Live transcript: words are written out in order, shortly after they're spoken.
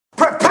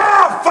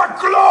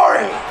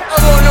I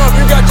wanna know if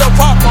you got your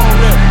popcorn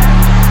ready.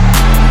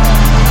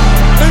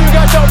 Do you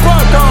got your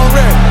popcorn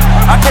ready?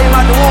 I came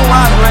out the womb,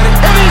 I was ready.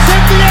 And he's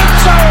hit the end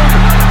zone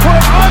for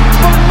an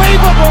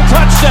unbelievable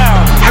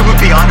touchdown. I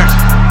would be honored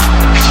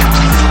if you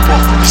played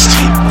football for this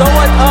team. Throw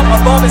it up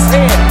above his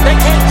head. They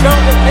can't jump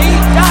with me.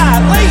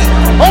 Golly.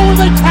 Oh,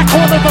 they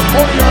tackle him at the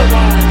 40-yard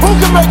line. Who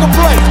can make a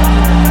play?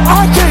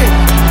 I can.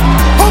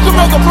 Who can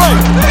make a play?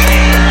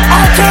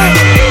 I can.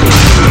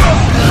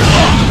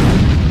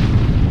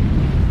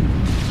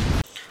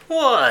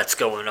 What's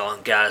going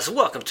on, guys?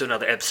 Welcome to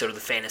another episode of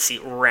the Fantasy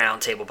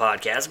Roundtable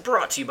Podcast,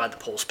 brought to you by the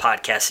Pulse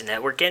Podcasting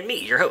Network and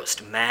me, your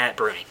host, Matt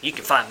Bruning. You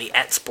can find me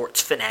at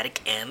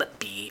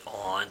SportsFanaticMB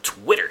on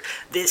Twitter.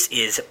 This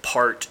is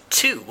part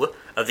 2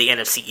 of the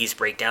NFC East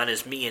breakdown,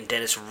 as me and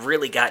Dennis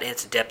really got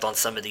into depth on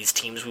some of these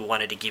teams. We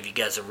wanted to give you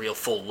guys a real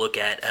full look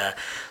at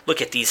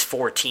these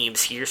 4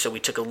 teams here, so we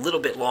took a little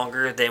bit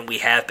longer than we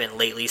have been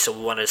lately, so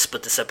we wanted to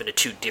split this up into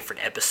 2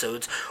 different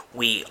episodes.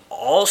 We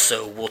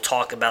also will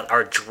talk about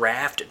our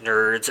Draft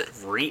Nerds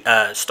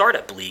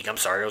Startup League. I'm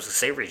sorry, I was going to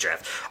say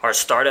redraft. Our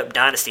Startup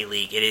Dynasty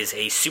League. It is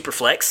a super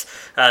flex,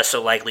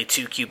 so likely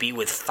 2 QB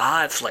with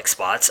 5 flex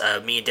spots.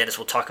 Me and Dennis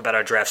will talk about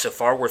our draft so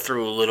far. We're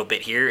through a little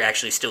bit here,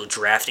 actually still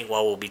drafting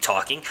while we'll be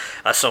talking.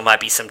 So it might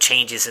be some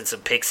changes and some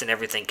picks and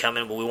everything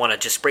coming, but we want to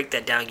just break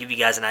that down, give you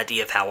guys an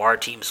idea of how our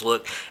teams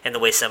look and the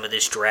way some of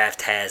this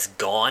draft has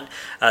gone.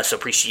 So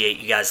appreciate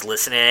you guys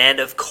listening. And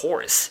of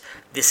course,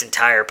 this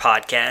entire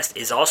podcast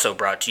is also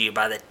brought to you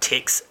by the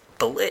Tix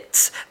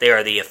Blitz. They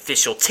are the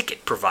official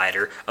ticket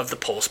provider of the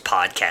Pulse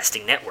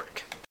Podcasting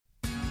Network.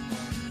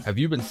 Have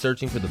you been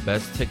searching for the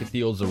best ticket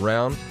deals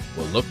around?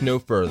 Well, look no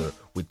further.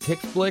 With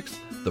TixFlix,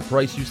 the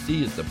price you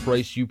see is the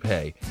price you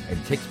pay, and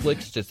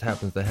TixFlix just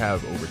happens to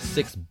have over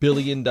 $6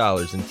 billion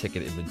in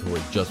ticket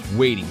inventory just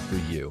waiting for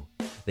you.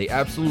 They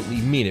absolutely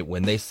mean it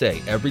when they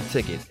say every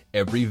ticket,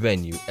 every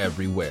venue,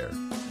 everywhere.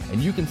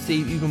 And you can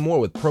save even more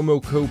with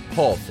promo code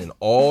PULSE in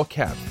all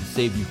caps to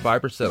save you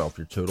 5% off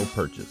your total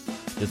purchase.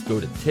 Just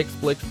go to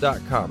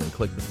TixFlix.com and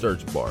click the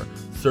search bar.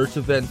 Search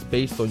events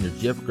based on your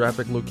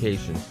geographic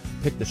location,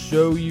 pick the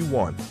show you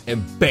want,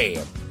 and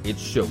bam,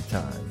 it's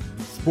showtime.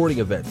 Sporting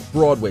events,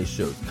 Broadway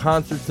shows,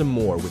 concerts, and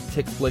more with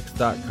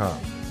TixFlix.com.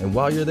 And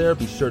while you're there,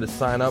 be sure to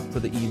sign up for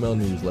the email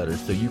newsletter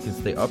so you can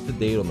stay up to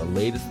date on the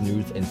latest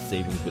news and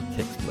savings with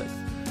TixFlix.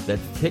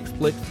 That's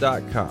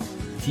TixFlix.com,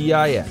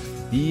 TixFlitz.com.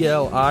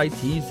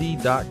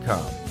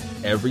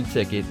 Every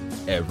ticket,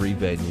 every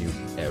venue,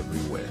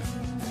 everywhere.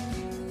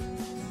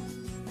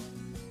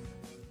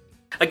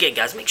 Again,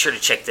 guys, make sure to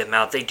check them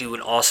out. They do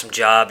an awesome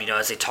job. You know,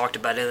 as they talked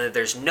about earlier,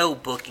 there's no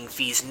booking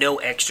fees, no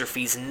extra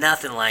fees,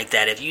 nothing like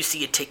that. If you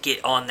see a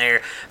ticket on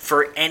there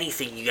for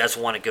anything you guys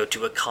want to go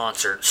to, a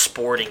concert,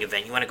 sporting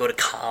event, you want to go to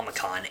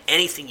Comic-Con,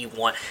 anything you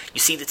want,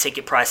 you see the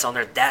ticket price on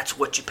there, that's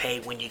what you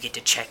pay when you get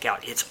to check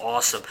out. It's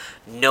awesome.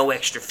 No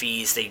extra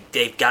fees.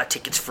 They've got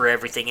tickets for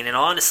everything. And then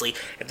honestly,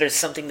 if there's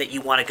something that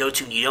you want to go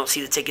to and you don't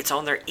see the tickets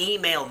on there,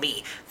 email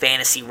me,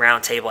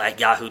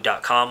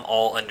 fantasyroundtable@yahoo.com,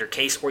 all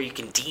undercase, or you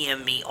can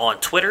DM me on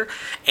Twitter,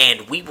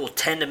 and we will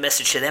tend to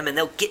message to them, and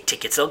they'll get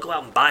tickets. They'll go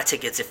out and buy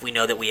tickets if we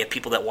know that we have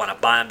people that want to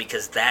buy them,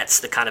 because that's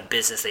the kind of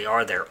business they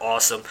are. They're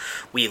awesome.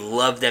 We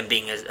love them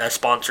being a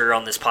sponsor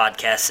on this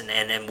podcast,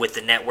 and with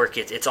the network,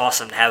 it's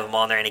awesome to have them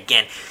on there. And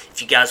again,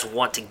 if you guys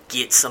want to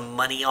get some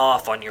money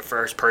off on your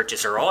first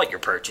purchase or all your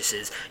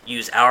purchases,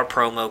 use our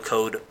promo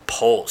code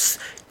PULSE,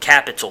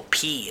 capital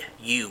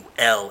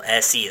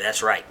P-U-L-S-E.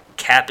 That's right.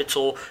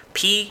 Capital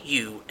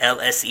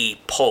P-U-L-S-E,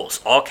 Pulse,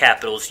 all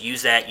capitals.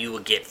 Use that. You will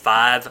get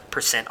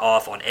 5%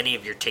 off on any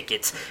of your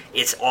tickets.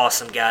 It's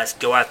awesome, guys.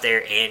 Go out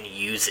there and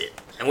use it.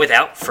 And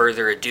without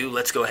further ado,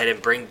 let's go ahead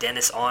and bring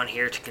Dennis on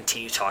here to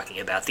continue talking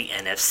about the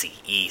NFC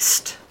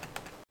East.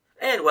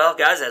 And well,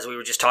 guys, as we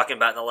were just talking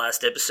about in the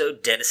last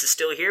episode, Dennis is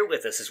still here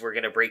with us as we're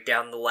going to break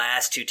down the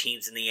last 2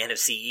 teams in the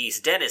NFC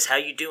East. Dennis, how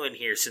you doing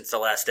here since the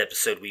last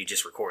episode we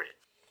just recorded?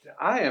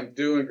 I am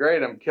doing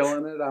great. I'm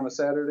killing it on a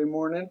Saturday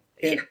morning.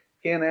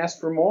 Can't ask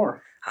for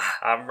more.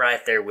 I'm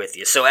right there with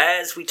you. So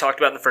as we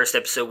talked about in the first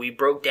episode, we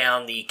broke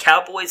down the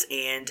Cowboys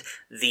and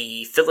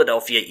the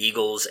Philadelphia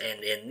Eagles,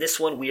 and in this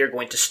one we are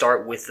going to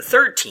start with the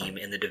third team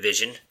in the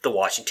division, the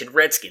Washington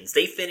Redskins.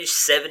 They finished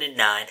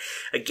 7-9.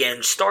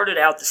 Again, started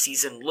out the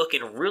season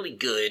looking really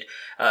good.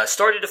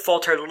 Started to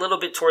falter a little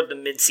bit toward the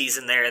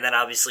midseason there, and then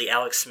obviously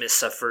Alex Smith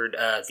suffered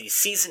the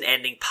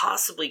season-ending,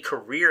 possibly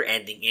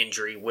career-ending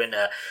injury when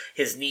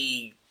his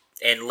knee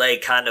and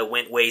leg kind of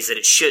went ways that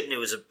it shouldn't. It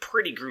was a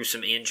pretty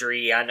gruesome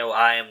injury. I know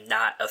I am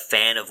not a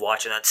fan of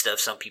watching that stuff.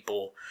 Some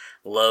people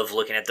love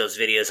looking at those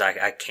videos.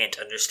 I can't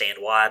understand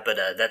why, but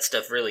that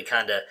stuff really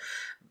kind of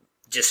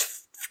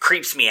just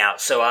creeps me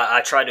out. So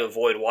I try to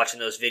avoid watching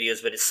those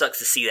videos, but it sucks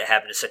to see that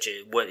happen to such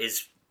a, what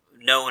is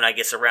known, I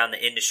guess, around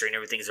the industry and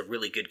everything, is a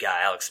really good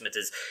guy. Alex Smith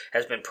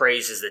has been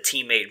praised as the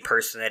teammate and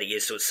person that he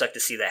is, so it sucked to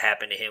see that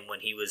happen to him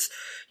when he was,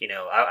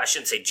 I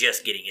shouldn't say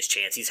just getting his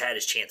chance. He's had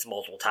his chance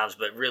multiple times,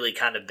 but really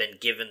kind of been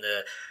given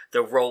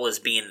the role as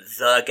being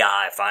the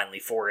guy finally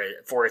for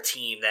a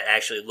team that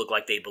actually looked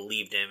like they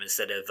believed him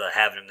instead of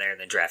having him there and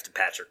then drafting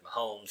Patrick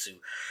Mahomes, who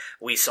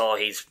we saw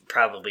he's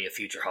probably a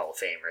future Hall of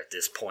Famer at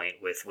this point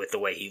with the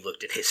way he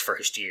looked in his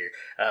first year.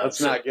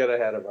 Let's not get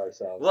ahead of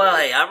ourselves. Well,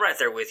 hey, I'm right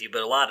there with you,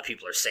 but a lot of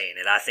people are saying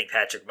it. I think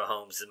Patrick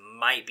Mahomes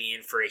might be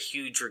in for a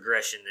huge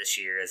regression this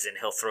year, as in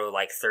he'll throw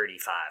like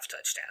 35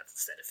 touchdowns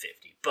instead of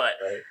 50. But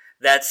right.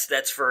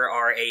 That's for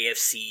our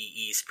AFC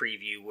East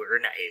preview, or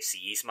not AFC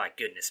East, my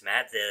goodness,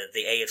 Matt,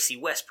 the AFC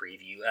West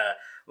preview.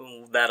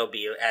 That'll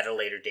be at a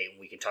later date when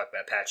we can talk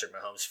about Patrick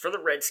Mahomes. For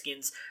the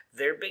Redskins,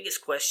 their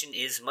biggest question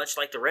is, much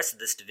like the rest of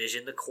this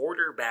division, the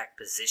quarterback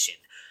position.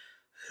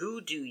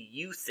 Who do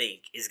you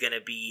think is going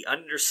to be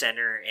under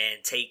center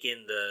and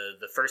taking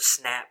the first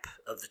snap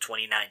of the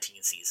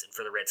 2019 season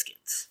for the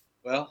Redskins?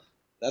 Well,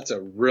 that's a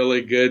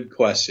really good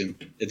question.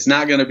 It's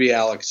not going to be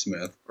Alex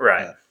Smith.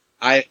 Right.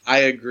 I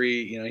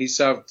agree. He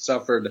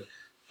suffered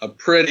a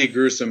pretty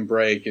gruesome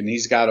break, and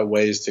he's got a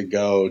ways to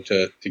go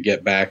to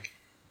get back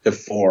to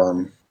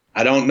form.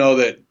 I don't know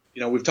that,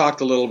 we've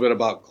talked a little bit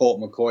about Colt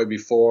McCoy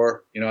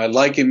before. I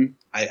like him.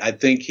 I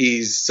think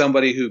he's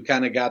somebody who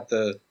kind of got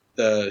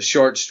the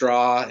short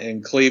straw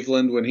in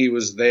Cleveland when he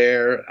was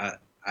there.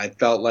 I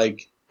feel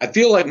like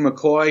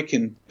McCoy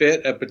can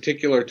fit a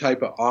particular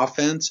type of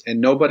offense, and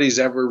nobody's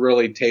ever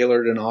really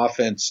tailored an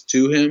offense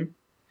to him.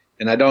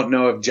 And I don't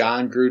know if Jay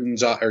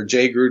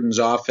Gruden's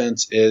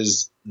offense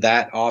is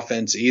that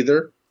offense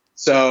either.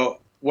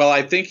 So,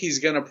 I think he's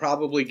going to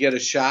probably get a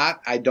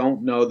shot. I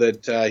don't know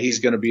that he's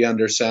going to be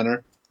under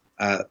center.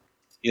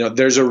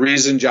 There's a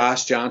reason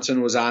Josh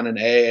Johnson was on an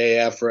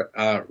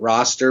AAF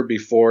roster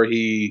before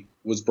he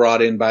was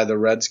brought in by the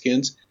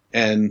Redskins.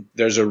 And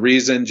there's a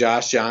reason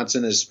Josh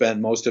Johnson has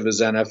spent most of his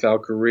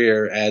NFL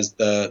career as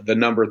the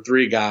number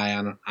 3 guy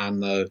on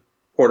the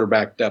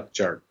quarterback depth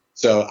chart.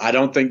 So I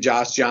don't think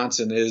Josh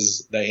Johnson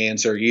is the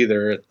answer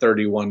either at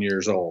 31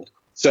 years old.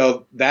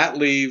 So that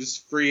leaves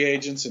free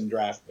agents and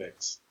draft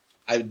picks.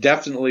 I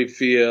definitely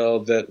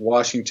feel that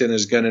Washington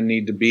is going to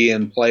need to be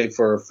in play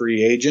for a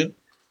free agent,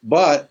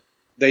 but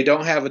they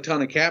don't have a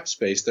ton of cap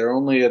space. They're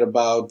only at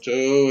about,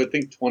 I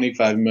think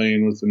 $25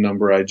 million was the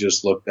number I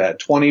just looked at.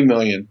 $20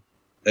 million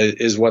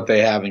is what they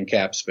have in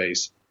cap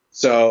space.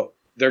 So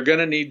they're going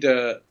to need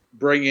to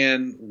bring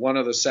in one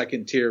of the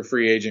second-tier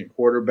free agent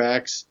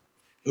quarterbacks.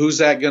 Who's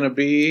that going to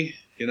be?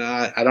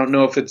 I don't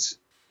know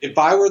if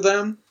I were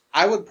them,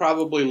 I would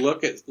probably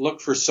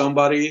look for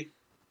somebody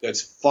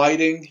that's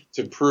fighting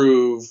to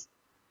prove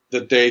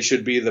that they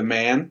should be the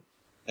man.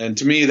 And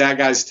to me, that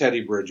guy's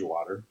Teddy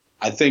Bridgewater.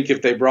 I think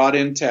if they brought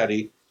in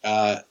Teddy,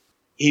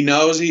 he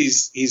knows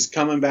he's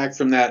coming back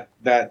from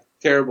that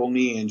terrible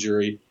knee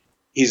injury.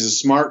 He's a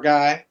smart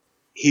guy.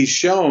 He's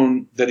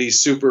shown that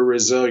he's super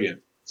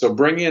resilient. So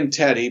bring in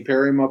Teddy,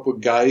 pair him up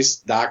with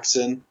Geis,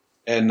 Doxson,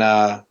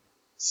 and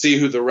see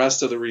who the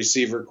rest of the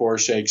receiver core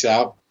shakes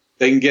out.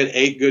 They can get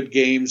 8 good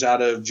games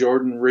out of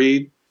Jordan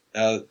Reed.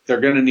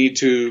 They're going to need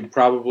to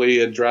probably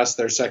address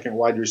their second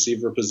wide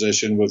receiver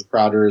position with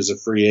Crowder as a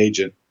free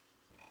agent.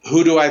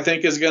 Who do I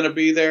think is going to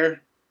be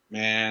there?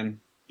 Man,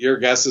 your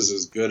guess is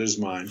as good as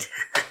mine.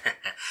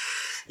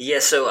 Yeah,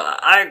 so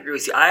I agree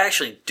with you. I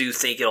actually do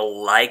think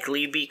it'll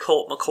likely be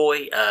Colt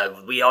McCoy.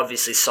 We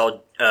obviously saw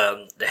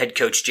the head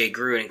coach Jay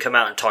Gruden come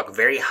out and talk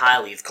very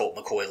highly of Colt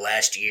McCoy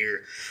last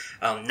year.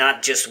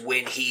 Not just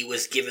when he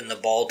was given the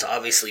ball to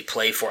obviously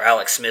play for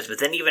Alex Smith, but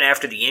then even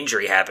after the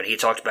injury happened, he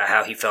talked about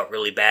how he felt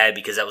really bad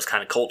because that was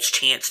kind of Colt's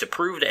chance to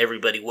prove to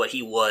everybody what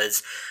he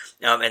was.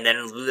 And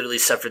then literally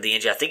suffered the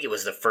injury. I think it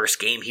was the first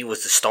game he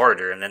was the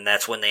starter, and then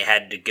that's when they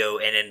had to go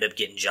and end up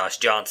getting Josh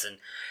Johnson.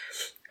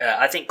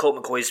 I think Colt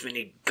McCoy is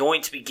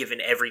going to be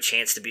given every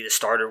chance to be the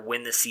starter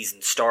when the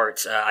season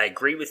starts. I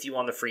agree with you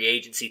on the free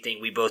agency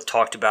thing. We both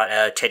talked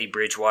about Teddy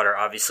Bridgewater,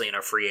 obviously, in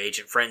our free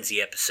agent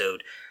frenzy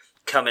episode.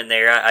 Come in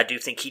there, I do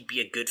think he'd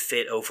be a good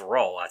fit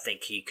overall. I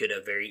think he could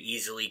have very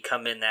easily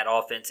come in that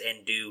offense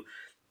and do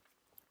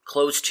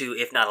close to,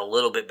 if not a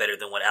little bit better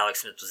than what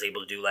Alex Smith was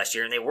able to do last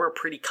year. And they were a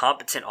pretty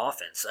competent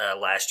offense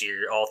last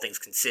year, all things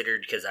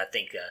considered, because I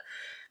think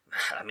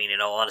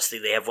in all honesty,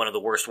 they have one of the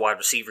worst wide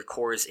receiver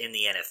cores in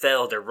the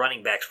NFL. Their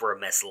running backs were a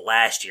mess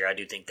last year. I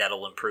do think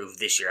that'll improve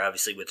this year,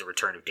 obviously, with the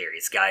return of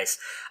Darius Geis.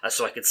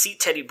 So I could see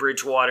Teddy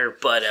Bridgewater,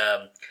 but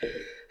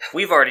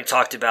we've already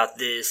talked about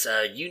this.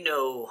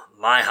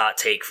 My hot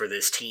take for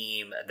this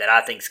team that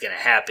I think is going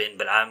to happen,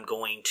 but I'm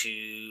going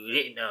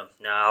to...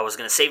 No, I was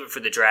going to save it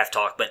for the draft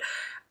talk, but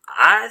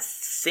I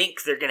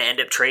think they're going to end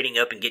up trading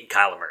up and getting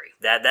Kyler Murray.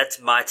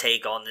 That's my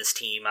take on this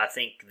team. I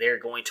think they're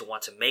going to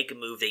want to make a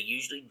move. They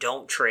usually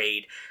don't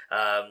trade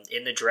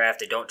in the draft.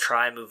 They don't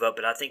try and move up,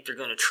 but I think they're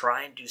going to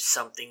try and do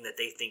something that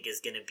they think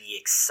is going to be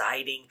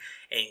exciting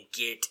and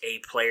get a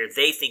player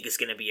they think is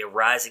going to be a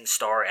rising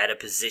star at a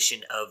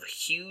position of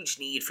huge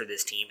need for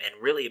this team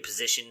and really a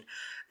position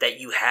that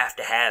you have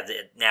to have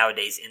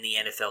nowadays in the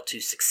NFL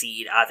to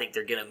succeed. I think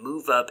they're going to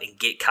move up and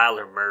get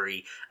Kyler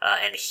Murray,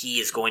 and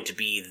he is going to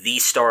be the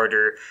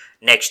starter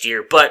next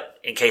year. But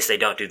in case they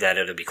don't do that,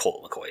 it'll be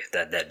Colt McCoy.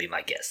 That'd be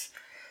my guess.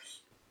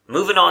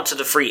 Moving on to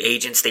the free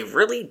agents, they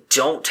really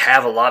don't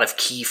have a lot of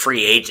key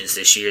free agents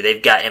this year.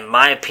 They've got, in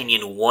my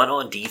opinion, one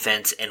on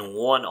defense and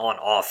one on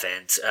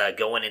offense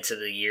going into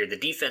the year. The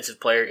defensive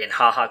player in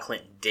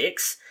Clinton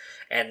Dix,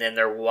 and then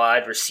their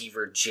wide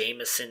receiver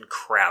Jamison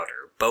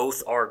Crowder.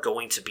 Both are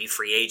going to be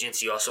free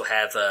agents. You also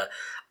have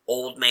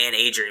old man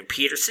Adrian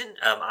Peterson.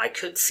 I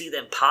could see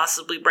them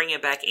possibly bringing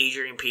back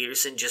Adrian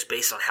Peterson just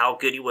based on how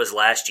good he was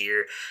last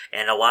year.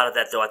 And a lot of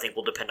that, though, I think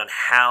will depend on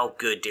how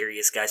good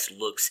Darius Geis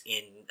looks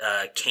in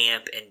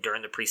camp and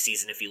during the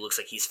preseason. If he looks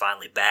like he's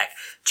finally back,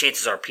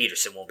 chances are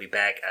Peterson won't be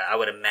back. I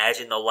would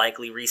imagine they'll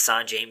likely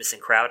re-sign Jamison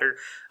Crowder.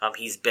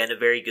 He's been a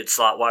very good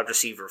slot wide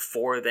receiver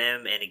for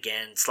them. And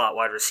again, slot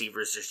wide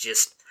receivers, there's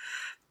just...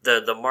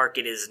 The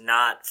market is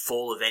not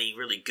full of any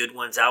really good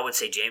ones. I would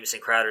say Jamison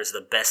Crowder is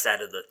the best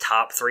out of the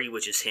top three,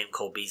 which is him,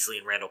 Cole Beasley,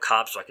 and Randall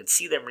Cobb. So I can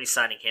see them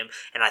re-signing him,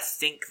 and I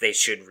think they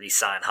should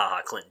re-sign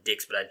Clinton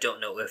Dix, but I don't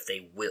know if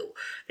they will.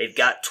 They've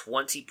got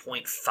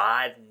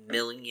 $20.5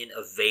 million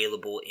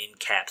available in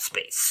cap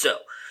space. So,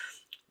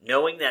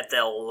 knowing that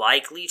they'll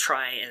likely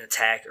try and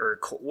attack,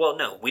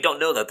 we don't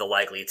know that they'll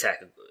likely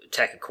attack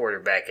a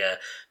quarterback.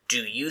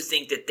 Do you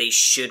think that they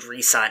should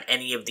re-sign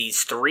any of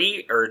these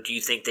three, or do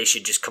you think they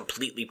should just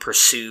completely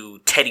pursue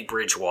Teddy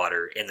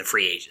Bridgewater in the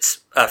free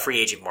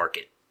agent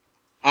market?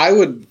 I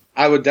would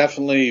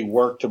definitely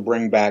work to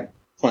bring back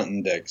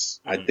Clinton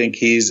Dix. I think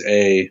he's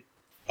a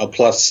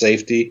plus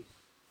safety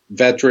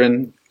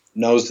veteran,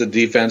 knows the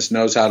defense,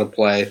 knows how to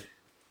play.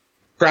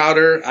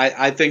 Crowder,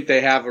 I think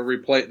they have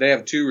they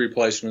have two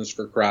replacements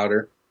for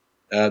Crowder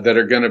that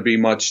are going to be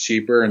much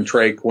cheaper, and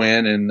Trey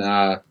Quinn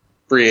and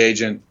free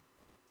agent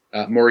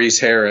Maurice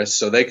Harris,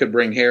 so they could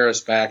bring Harris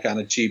back on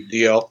a cheap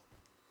deal.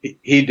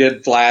 He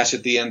did flash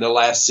at the end of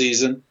last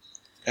season,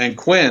 and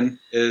Quinn,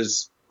 he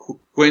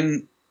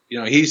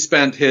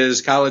spent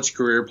his college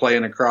career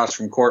playing across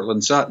from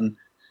Cortland Sutton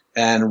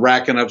and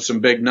racking up some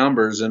big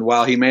numbers. And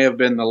while he may have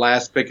been the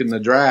last pick in the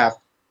draft,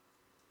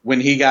 when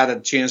he got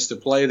a chance to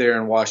play there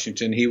in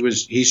Washington,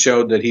 he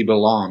showed that he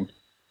belonged.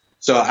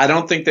 So I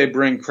don't think they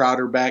bring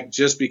Crowder back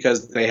just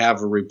because they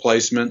have a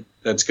replacement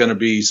that's going to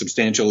be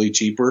substantially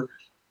cheaper.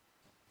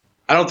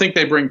 I don't think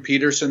they bring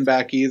Peterson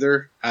back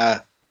either. I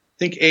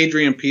think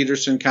Adrian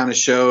Peterson kind of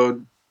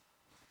showed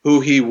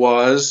who he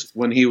was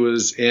when he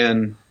was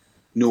in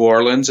New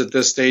Orleans at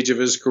this stage of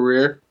his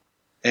career.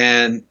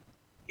 And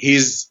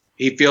he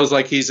feels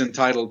like he's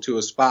entitled to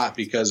a spot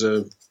because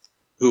of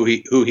who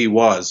he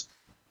was.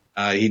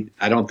 I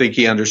don't think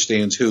he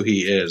understands who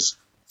he is.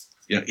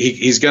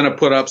 He's going to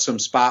put up some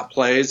spot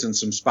plays and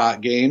some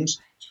spot games,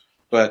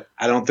 but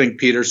I don't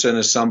think Peterson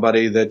is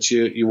somebody that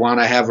you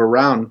want to have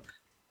around.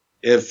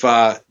 If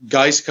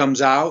Geis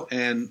comes out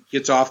and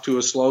gets off to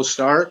a slow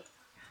start,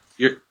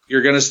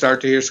 you're going to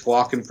start to hear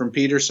squawking from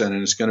Peterson,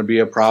 and it's going to be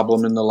a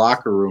problem in the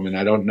locker room. And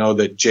I don't know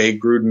that Jay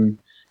Gruden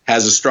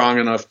has a strong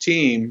enough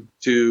team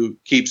to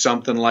keep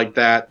something like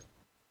that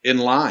in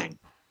line.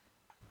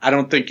 I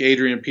don't think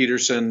Adrian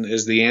Peterson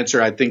is the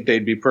answer. I think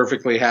they'd be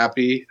perfectly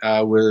happy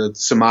with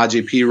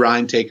Samaje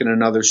Perine taking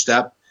another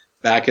step,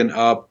 backing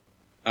up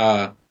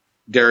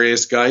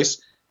Darius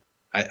Geis.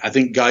 I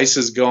think Geis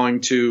is going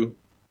to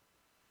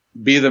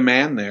be the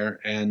man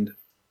there and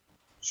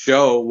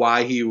show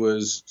why he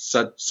was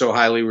so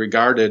highly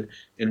regarded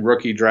in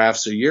rookie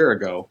drafts a year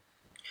ago.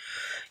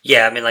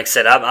 Yeah, I mean, like I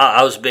said,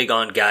 I was big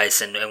on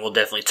Geis, and we'll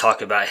definitely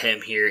talk about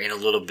him here in a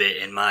little bit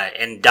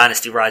in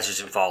Dynasty Risers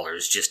and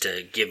Fallers, just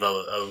to give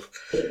a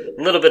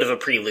little bit of a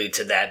prelude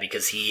to that,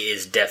 because he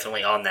is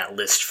definitely on that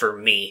list for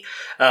me.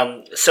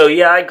 So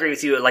yeah, I agree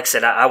with you. Like I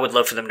said, I would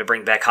love for them to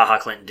bring back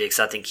Clinton Dix.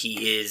 I think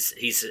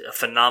he's a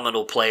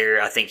phenomenal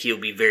player. I think he'll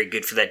be very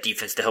good for that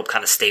defense to help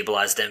kind of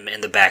stabilize them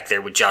in the back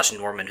there with Josh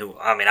Norman,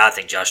 I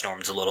think Josh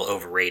Norman's a little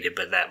overrated,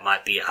 but that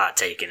might be a hot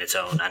take in its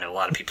own. I know a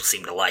lot of people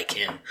seem to like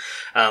him.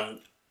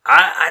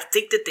 I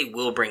think that they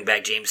will bring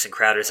back Jamison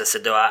Crowder. As I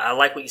said, though, I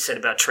like what you said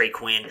about Trey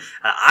Quinn.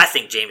 I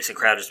think Jamison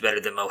Crowder is better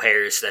than Mo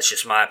Harris. That's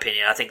just my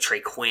opinion. I think Trey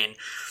Quinn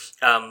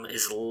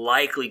is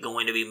likely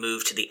going to be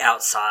moved to the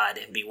outside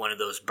and be one of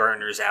those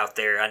burners out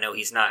there. I know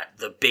he's not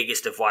the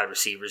biggest of wide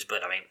receivers,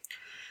 but,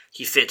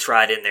 he fits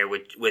right in there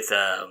with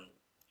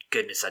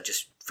goodness, I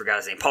just forgot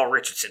his name, Paul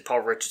Richardson. Paul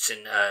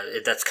Richardson,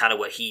 that's kind of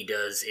what he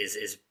does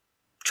is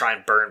try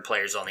and burn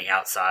players on the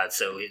outside,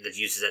 so that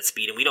uses that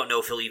speed. And we don't know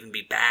if he'll even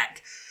be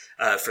back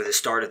for the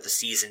start of the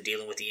season,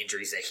 dealing with the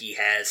injuries that he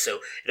has.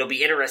 So it'll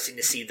be interesting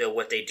to see, though,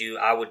 what they do.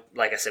 I would,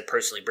 like I said,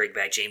 personally bring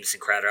back Jamison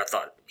Crowder. I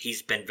thought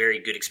he's been very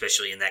good,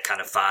 especially in that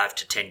kind of 5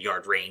 to 10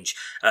 yard range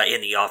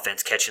in the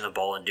offense, catching the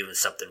ball and doing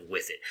something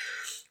with it.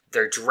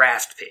 Their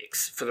draft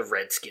picks for the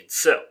Redskins.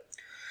 So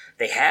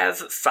they have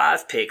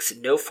 5 picks,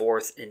 no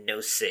 4th and no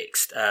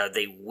 6th.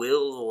 They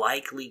will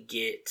likely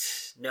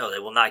they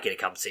will not get a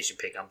compensation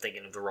pick. I'm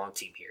thinking of the wrong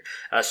team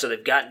here. So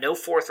they've got no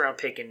 4th round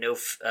pick and no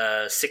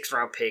 6th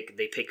round pick.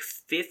 They pick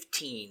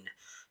 15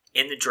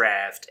 in the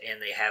draft,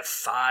 and they have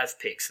 5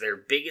 picks. Their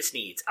biggest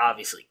needs,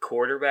 obviously,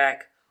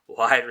 quarterback,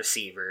 wide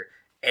receiver,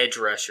 edge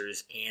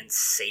rushers, and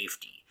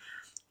safety.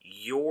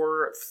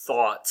 your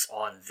thoughts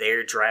on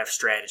their draft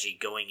strategy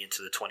going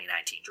into the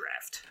 2019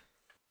 draft.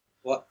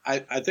 Well,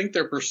 I think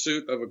their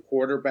pursuit of a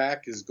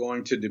quarterback is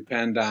going to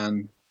depend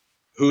on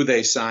who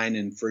they sign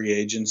in free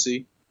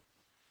agency.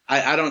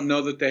 I don't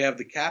know that they have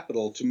the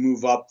capital to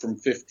move up from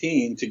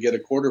 15 to get a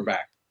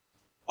quarterback.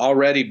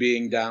 Already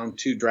being down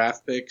 2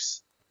 draft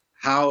picks,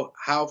 how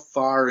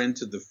far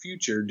into the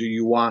future do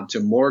you want to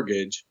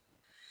mortgage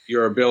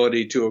your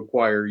ability to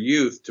acquire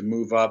youth to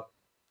move up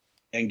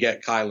and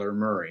get Kyler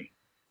Murray?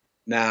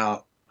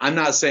 Now, I'm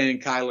not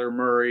saying Kyler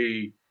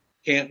Murray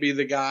can't be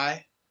the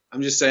guy.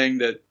 I'm just saying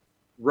that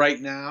right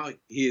now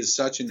he is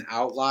such an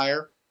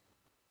outlier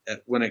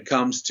when it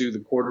comes to the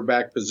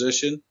quarterback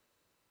position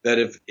that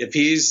if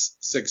he's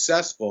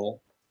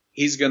successful,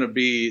 he's going to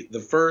be the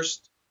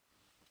first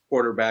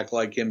quarterback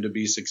like him to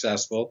be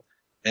successful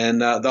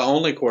and the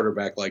only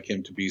quarterback like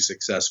him to be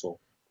successful.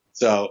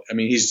 So, I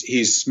mean,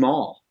 he's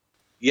small.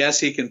 Yes,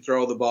 he can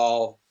throw the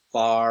ball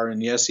far,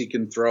 and yes, he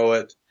can throw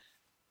it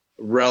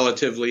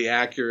relatively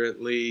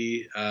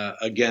accurately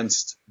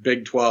against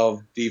Big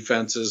 12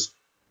 defenses.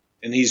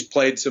 And he's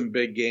played some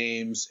big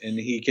games, and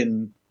he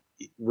can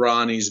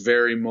run. He's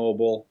very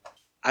mobile.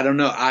 I don't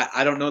know.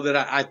 I don't know that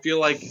I feel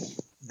like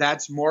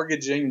that's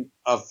mortgaging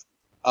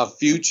a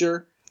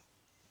future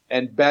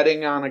and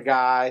betting on a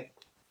guy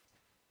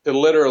to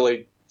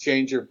literally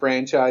change your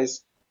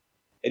franchise,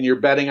 and you're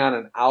betting on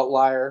an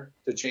outlier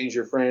to change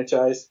your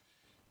franchise.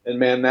 And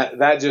man,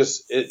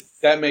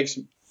 that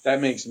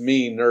makes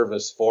me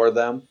nervous for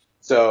them.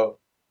 So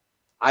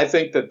I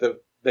think that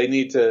they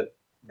need to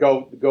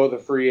go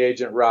the free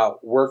agent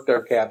route, work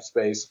their cap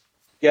space,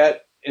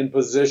 get in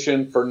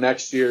position for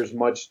next year's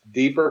much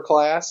deeper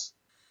class,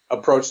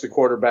 approach the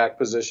quarterback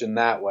position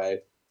that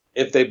way.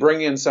 If they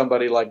bring in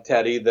somebody like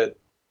Teddy that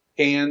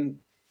can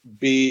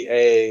be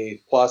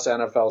a plus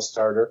NFL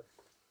starter,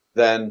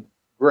 then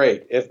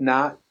great. If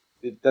not,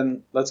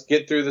 then let's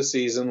get through the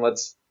season.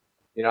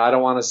 I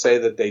don't want to say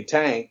that they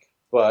tank,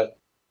 but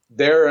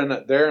they're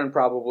in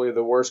probably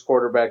the worst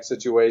quarterback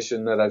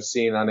situation that I've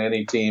seen on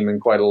any team in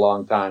quite a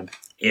long time.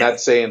 Yeah. And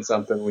that's saying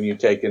something when you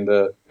take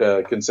into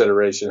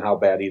consideration how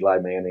bad Eli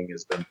Manning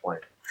has been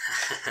playing.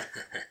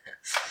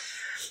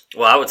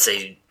 Well, I would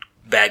say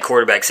bad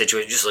quarterback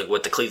situation, just like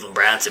what the Cleveland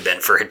Browns have been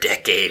for a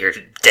decade or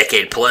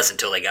decade plus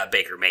until they got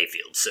Baker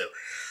Mayfield. So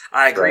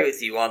I agree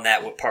with you on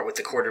that part with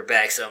the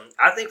quarterbacks.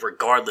 I think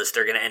regardless,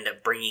 they're going to end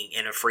up bringing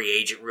in a free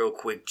agent real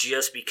quick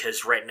just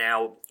because right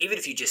now, even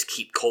if you just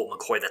keep Colt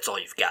McCoy, that's all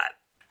you've got.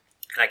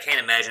 And I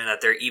can't imagine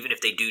that even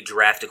if they do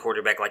draft a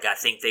quarterback like I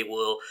think they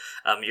will,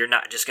 you're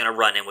not just going to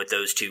run in with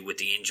those two with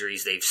the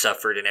injuries they've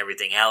suffered and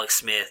everything. Alex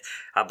Smith,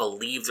 I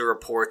believe the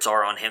reports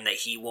are on him that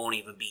he won't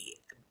even be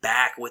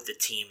back with the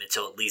team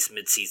until at least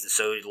midseason.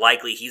 So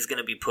likely he's going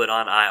to be put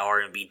on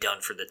IR and be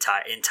done for the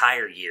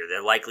entire year.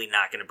 They're likely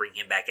not going to bring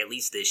him back at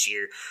least this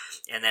year.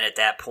 And then at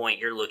that point,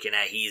 you're looking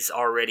at he's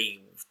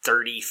already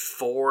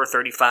 34,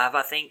 35,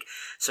 I think.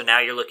 So now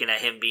you're looking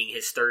at him being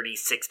his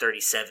 36,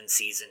 37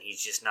 season.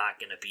 He's just not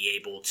going to be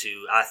able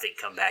to, I think,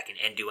 come back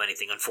and do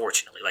anything,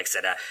 unfortunately. Like I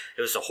said,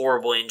 it was a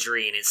horrible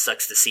injury, and it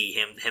sucks to see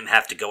him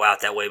have to go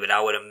out that way, but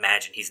I would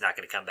imagine he's not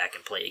going to come back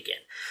and play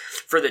again.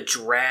 For the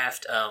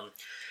draft,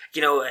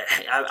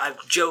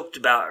 I've joked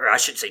about, or I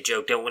shouldn't say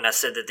joked, when I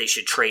said that they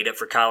should trade up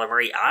for Kyler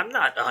Murray. I'm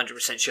not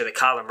 100% sure that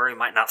Kyler Murray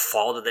might not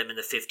fall to them in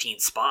the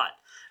 15th spot.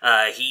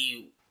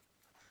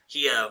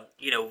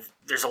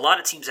 There's a lot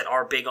of teams that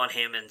are big on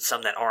him and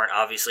some that aren't,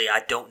 obviously.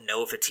 I don't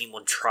know if a team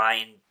will try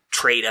and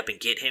trade up and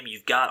get him.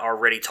 You've got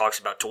already talks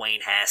about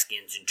Dwayne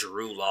Haskins and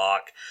Drew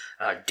Lock,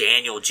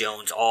 Daniel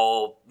Jones.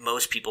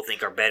 Most people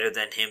think are better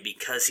than him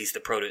because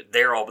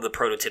they're all the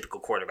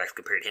prototypical quarterbacks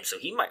compared to him. So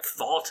he might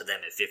fall to them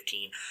at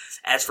 15.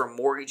 As for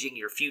mortgaging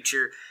your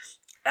future,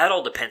 that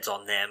all depends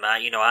on them. I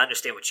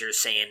understand what you're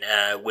saying.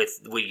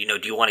 Do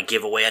you want to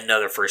give away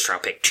another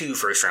first-round pick, 2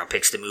 first-round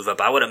picks to move up?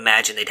 I would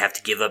imagine they'd have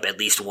to give up at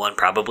least one,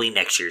 probably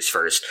next year's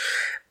first.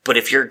 But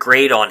if your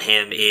grade on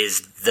him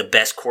is the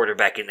best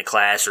quarterback in the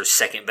class or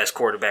second best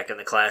quarterback in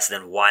the class,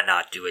 then why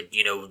not do it?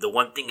 The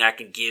one thing I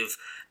can give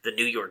the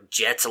New York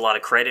Jets a lot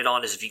of credit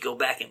on is if you go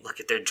back and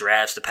look at their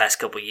drafts the past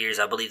couple of years,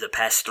 I believe the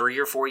past 3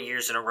 or 4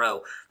 years in a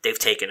row, they've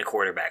taken a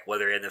quarterback,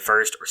 whether in the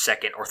first or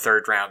second or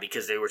third round,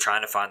 because they were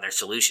trying to find their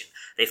solution.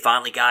 They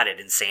finally got it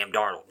in Sam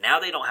Darnold. Now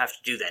they don't have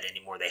to do that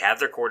anymore. They have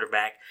their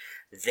quarterback.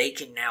 They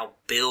can now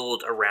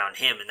build around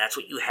him, and that's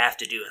what you have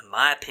to do, in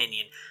my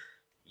opinion.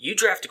 You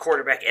draft a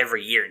quarterback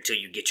every year until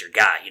you get your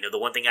guy. The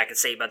one thing I can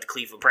say about the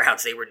Cleveland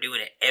Browns, they were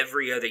doing it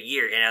every other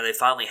year, and now they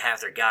finally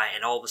have their guy,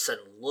 and all of a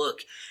sudden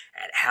look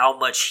at how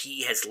much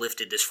he has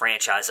lifted this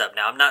franchise up.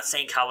 Now, I'm not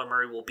saying Kyler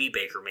Murray will be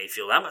Baker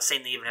Mayfield. I'm not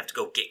saying they even have to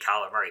go get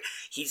Kyler Murray.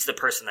 He's the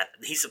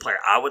player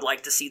I would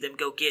like to see them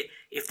go get.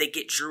 If they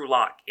get Drew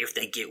Lock, if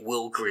they get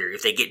Will Grier,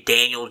 if they get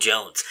Daniel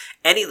Jones,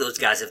 any of those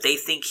guys, if they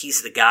think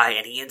he's the guy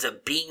and he ends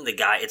up being the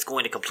guy, it's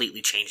going to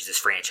completely change this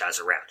franchise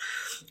around.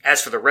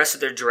 As for the rest of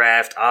their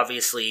draft,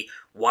 obviously,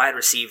 wide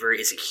receiver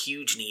is a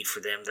huge need for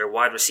them. Their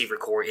wide receiver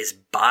core is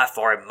by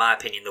far, in my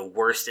opinion, the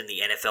worst in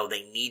the NFL.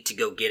 They need to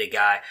go get a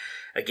guy.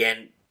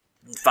 Again,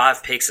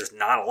 5 picks is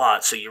not a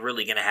lot, so you're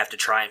really going to have to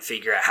try and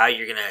figure out how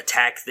you're going to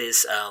attack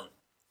this.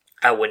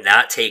 I would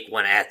not take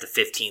one at the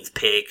 15th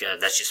pick.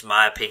 That's just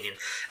my opinion.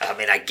 I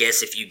mean, I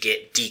guess if you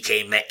get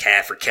DK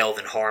Metcalf or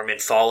Kelvin Harmon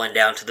falling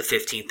down to the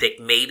 15th pick,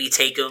 maybe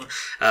take them.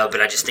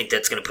 But I just think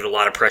that's going to put a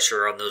lot of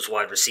pressure on those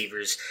wide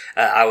receivers.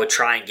 I would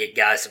try and get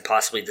guys in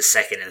possibly the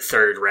 2nd and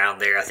 3rd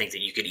round there. I think that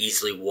you could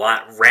easily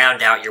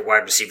round out your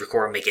wide receiver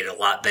core and make it a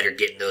lot better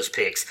getting those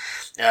picks.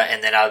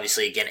 And then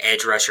obviously, again,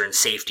 edge rusher and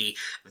safety,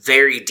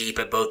 very deep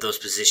at both those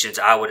positions.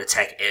 I would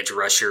attack edge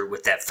rusher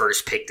with that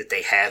first pick that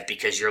they have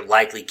because you're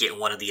likely getting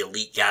one of the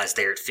elite guys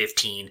there at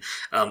 15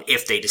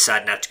 if they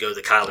decide not to go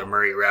the Kyler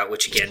Murray route,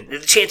 which again, the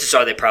chances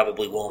are they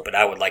probably won't, but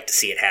I would like to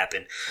see it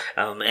happen.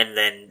 And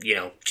then,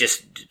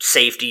 just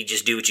safety,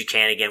 just do what you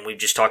can. Again, we've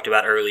just talked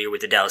about earlier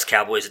with the Dallas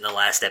Cowboys in the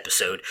last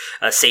episode.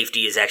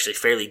 Safety is actually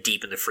fairly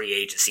deep in the free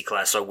agency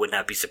class, so I would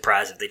not be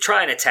surprised if they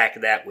try and attack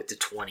that with the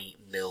 $20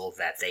 million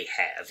that they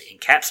have in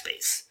cap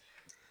space.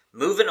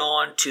 Moving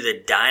on to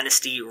the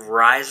dynasty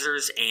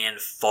risers and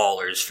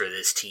fallers for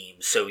this team.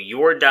 So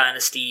your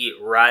dynasty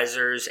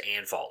risers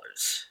and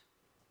fallers.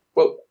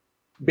 Well,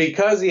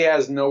 because he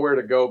has nowhere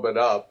to go but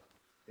up,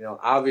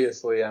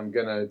 obviously I'm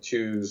going to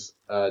choose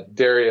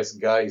Darius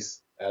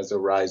Geis as a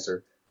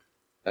riser.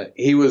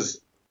 He was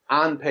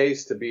on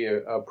pace to be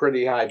a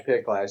pretty high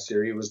pick last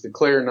year. He was the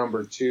clear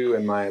number 2,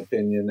 in my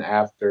opinion,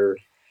 after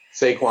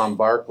Saquon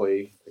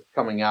Barkley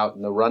coming out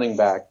in the running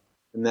back.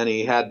 And then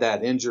he had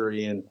that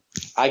injury. And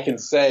I can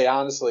say,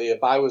 honestly,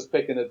 if I was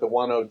picking at the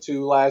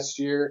 102 last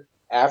year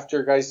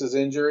after Geis's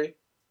injury,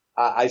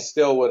 I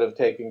still would have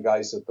taken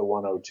Geis at the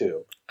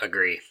 102.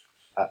 Agree.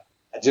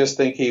 I just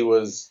think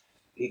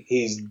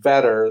he's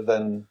better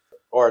than,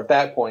 or at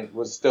that point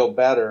was still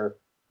better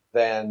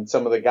than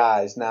some of the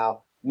guys.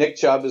 Now, Nick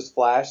Chubb has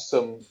flashed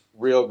some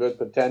real good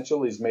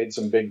potential. He's made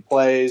some big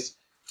plays.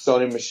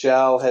 Sony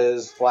Michel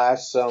has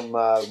flashed some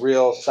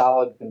real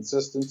solid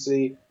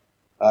consistency.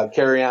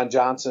 Kerryon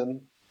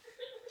Johnson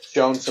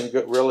shown some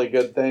really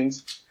good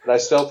things, but I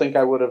still think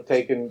I would have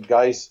taken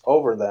Geis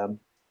over them.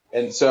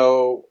 And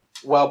so,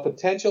 while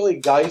potentially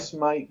Geis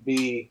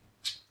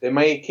they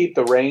may keep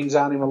the reins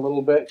on him a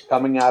little bit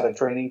coming out of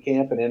training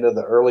camp and into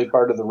the early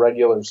part of the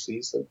regular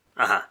season.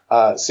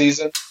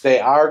 They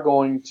are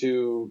going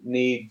to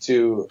need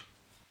to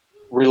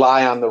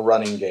rely on the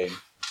running game.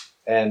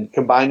 And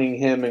combining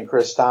him and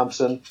Chris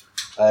Thompson,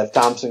 if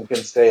Thompson can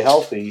stay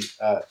healthy,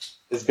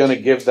 is going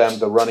to give them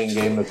the running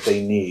game that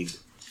they need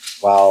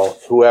while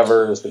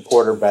whoever is the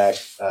quarterback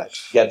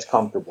gets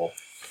comfortable.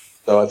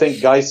 So I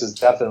think Geis is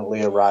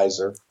definitely a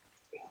riser.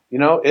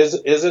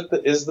 Is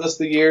this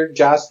the year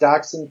Josh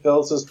Doxson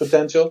fills his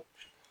potential?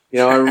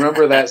 I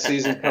remember that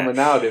season coming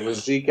out. It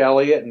was Zeke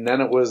Elliott, and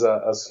then it was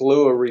a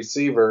slew of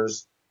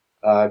receivers,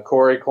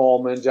 Corey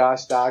Coleman,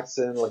 Josh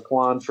Doxson,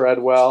 Laquan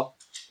Treadwell,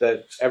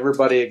 that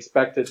everybody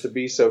expected to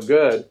be so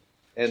good.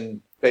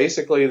 And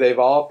basically they've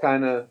all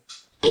kind of,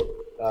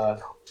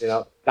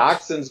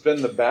 Doxson's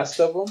been the best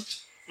of them.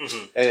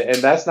 Mm-hmm. And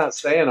that's not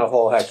saying a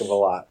whole heck of a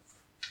lot.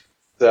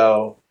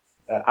 So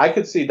I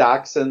could see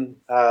Doxson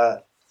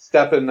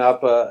stepping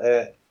up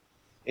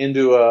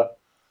into a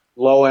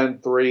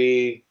low-end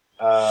 3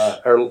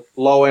 or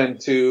low-end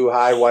 2,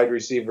 high wide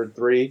receiver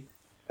 3,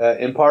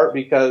 in part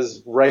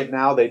because right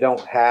now they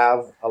don't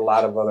have a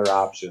lot of other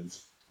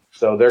options.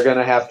 So they're going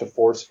to have to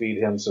force-feed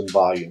him some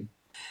volume.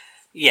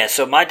 Yeah,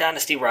 so my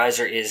dynasty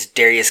riser is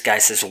Darius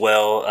Geis as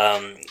well.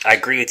 I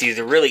agree with you.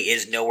 There really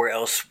is nowhere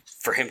else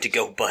for him to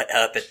go but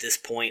up at this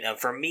point.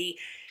 For me,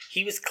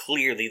 he was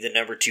clearly the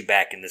number 2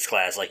 back in this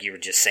class, like you were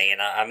just saying.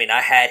 I mean,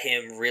 I had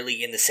him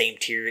really in the same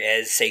tier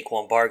as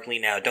Saquon Barkley.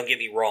 Now, don't get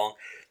me wrong.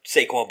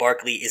 Saquon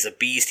Barkley is a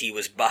beast. He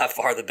was by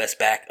far the best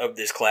back of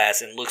this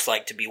class and looks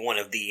like to be one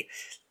of the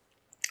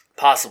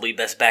possibly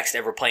best backs to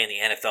ever play in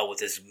the NFL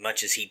with as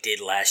much as he did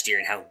last year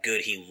and how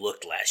good he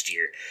looked last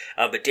year.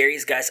 But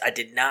Darius Geis, I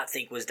did not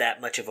think was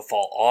that much of a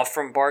fall off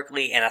from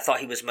Barkley, and I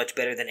thought he was much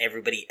better than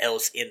everybody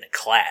else in the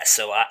class.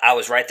 So I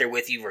was right there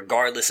with you,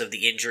 regardless of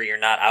the injury or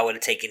not. I would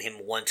have taken him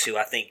 1-2.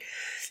 I think,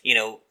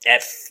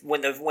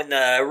 when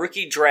the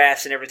rookie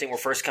drafts and everything were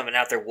first coming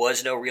out, there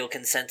was no real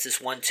consensus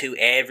 1-2.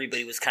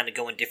 Everybody was kind of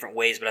going different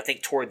ways, but I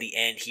think toward the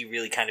end he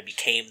really kind of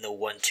became the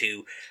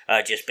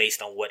 1-2 just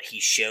based on what he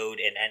showed.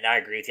 And I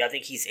agree with you. I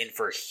think he's in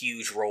for a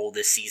huge role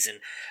this season.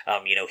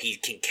 He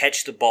can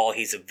catch the ball.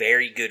 He's a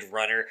very good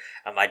runner.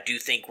 I do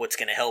think what's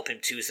going to help him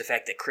too is the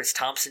fact that Chris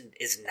Thompson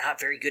is not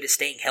very good at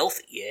staying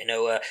healthy.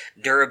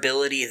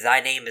 Durability. Thy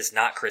name is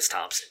not Chris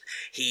Thompson.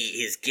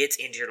 He gets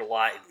injured a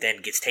lot,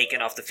 then gets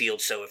taken off the field.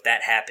 So if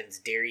that happens,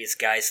 Darius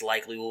Geis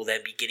likely will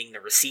then be getting the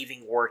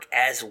receiving work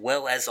as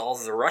well as all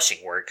of the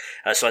rushing work.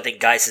 So I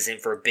think Geis is in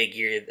for a big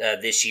year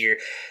this year.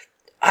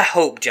 I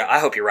hope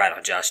you're right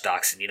on Josh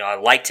Doxson. I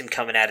liked him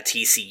coming out of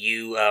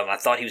TCU. I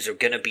thought he was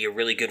going to be a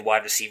really good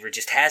wide receiver.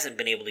 Just hasn't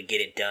been able to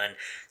get it done.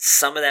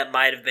 Some of that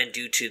might have been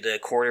due to the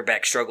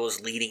quarterback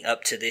struggles leading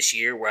up to this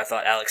year, where I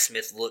thought Alex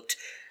Smith looked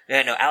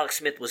Yeah, no, Alex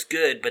Smith was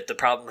good, but the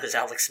problem is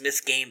Alex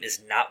Smith's game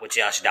is not what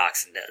Josh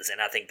Doxson does, and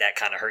I think that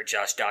kind of hurt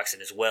Josh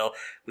Doxson as well,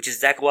 which is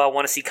exactly why I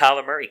want to see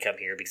Kyler Murray come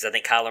here, because I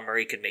think Kyler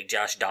Murray could make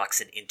Josh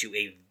Doxson into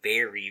a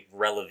very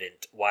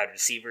relevant wide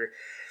receiver.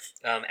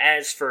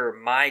 As for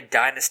my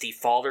dynasty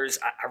fallers,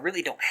 I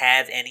really don't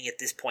have any at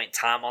this point in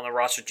time on the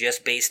roster,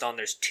 just based on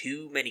there's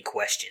too many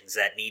questions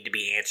that need to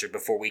be answered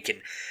before we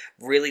can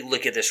really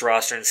look at this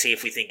roster and see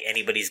if we think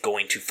anybody's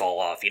going to fall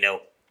off.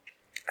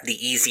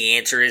 The easy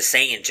answer is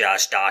saying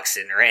Josh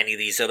Doxson or any of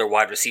these other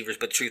wide receivers,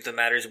 but the truth of the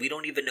matter is we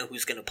don't even know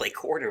who's going to play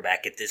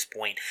quarterback at this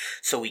point,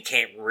 so we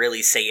can't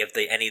really say if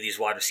any of these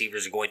wide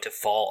receivers are going to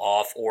fall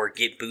off or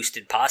get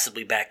boosted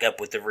possibly back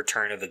up with the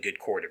return of a good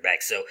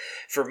quarterback. So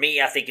for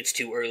me, I think it's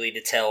too early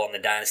to tell on the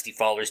dynasty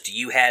fallers. Do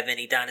you have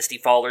any dynasty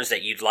fallers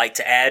that you'd like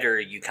to add, or are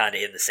you kind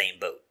of in the same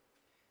boat?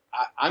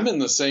 I'm in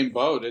the same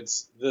boat.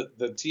 It's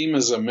the team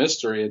is a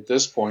mystery at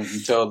this point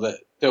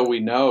until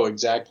we know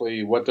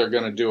exactly what they're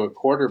going to do at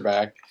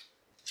quarterback.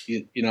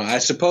 I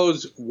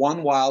suppose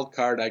one wild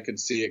card I could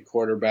see at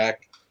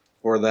quarterback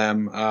for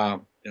them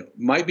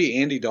might be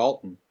Andy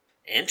Dalton.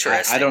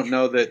 Interesting. I don't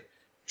know that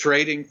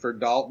trading for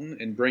Dalton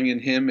and bringing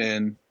him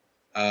in,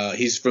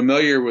 he's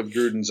familiar with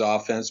Gruden's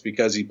offense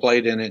because he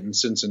played in it in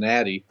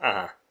Cincinnati.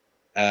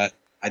 Uh-huh.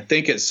 I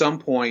think at some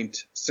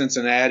point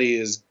Cincinnati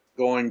is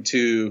going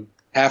to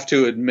have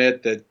to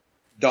admit that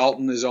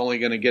Dalton is only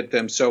going to get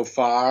them so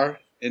far,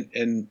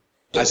 and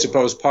I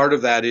suppose part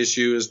of that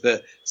issue is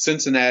that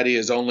Cincinnati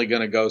is only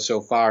going to go so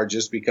far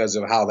just because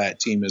of how that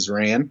team is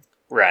ran.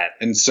 Right.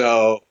 And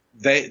so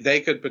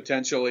they could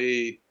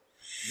potentially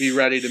be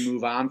ready to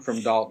move on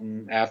from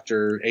Dalton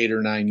after 8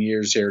 or 9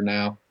 years here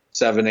now,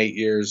 7, 8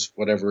 years,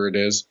 whatever it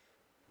is.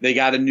 They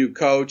got a new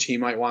coach. He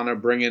might want to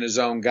bring in his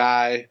own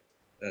guy.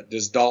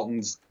 Does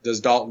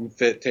Dalton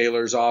fit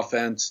Taylor's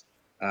offense?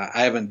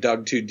 I haven't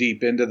dug too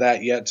deep into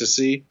that yet to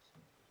see.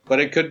 But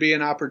it could be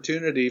an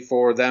opportunity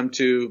for them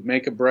to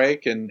make a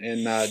break and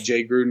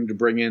Jay Gruden to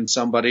bring in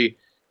somebody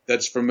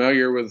that's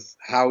familiar with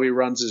how he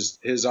runs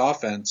his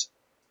offense.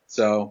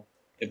 So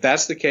if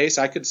that's the case,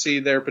 I could see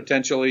there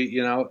potentially,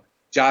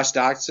 Josh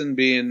Doxson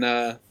being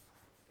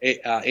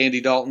Andy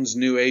Dalton's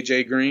new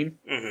A.J. Green.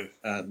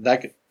 Mm-hmm.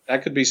 That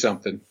could be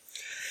something.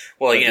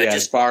 Well,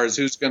 as far as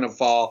who's going to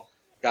fall,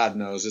 God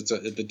knows.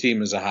 The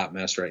team is a hot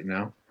mess right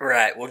now.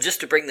 Right. Well, just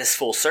to bring this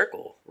full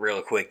circle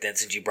real quick then,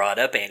 since you brought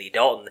up Andy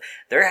Dalton,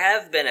 there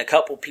have been a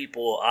couple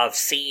people I've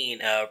seen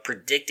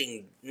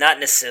predicting not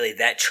necessarily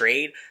that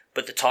trade,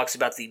 but the talks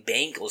about the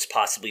Bengals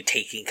possibly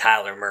taking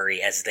Kyler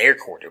Murray as their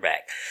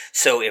quarterback.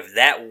 So if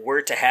that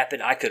were to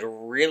happen, I could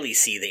really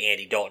see the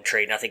Andy Dalton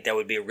trade, and I think that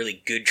would be a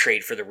really good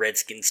trade for the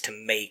Redskins to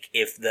make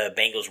if the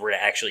Bengals were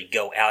to actually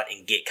go out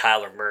and get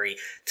Kyler Murray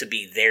to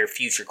be their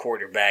future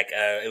quarterback.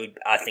 It would,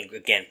 I think,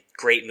 again,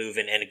 great move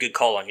and a good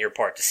call on your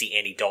part to see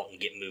Andy Dalton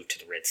get moved to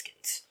the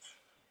Redskins.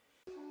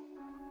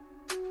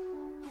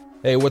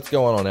 Hey, what's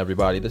going on,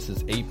 everybody? This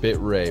is 8-Bit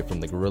Ray from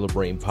the Gorilla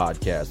Brain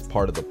Podcast,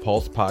 part of the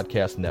Pulse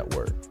Podcast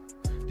Network.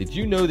 Did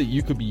you know that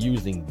you could be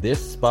using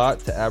this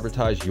spot to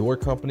advertise your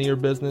company or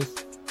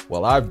business?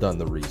 Well, I've done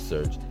the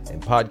research,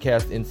 and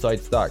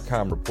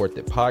PodcastInsights.com report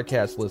that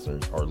podcast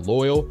listeners are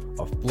loyal,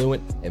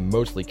 affluent, and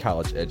mostly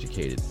college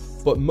educated.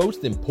 But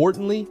most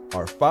importantly,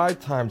 are 5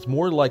 times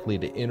more likely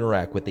to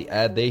interact with the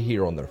ad they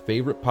hear on their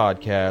favorite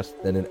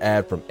podcast than an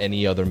ad from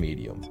any other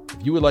medium.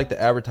 If you would like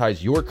to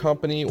advertise your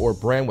company or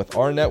brand with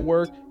our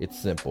network, it's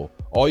simple.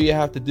 All you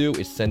have to do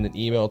is send an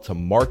email to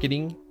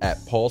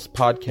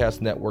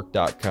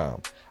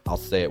marketing@pulsepodcastnetwork.com. I'll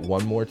say it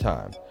one more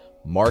time.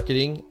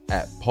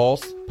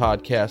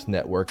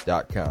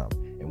 marketing@pulsepodcastnetwork.com.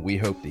 And we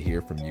hope to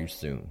hear from you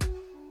soon.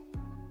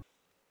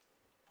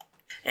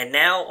 And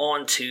now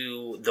on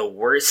to the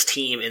worst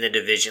team in the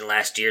division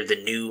last year, the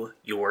New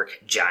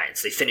York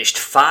Giants. They finished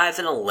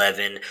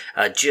 5-11,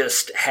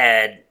 just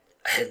had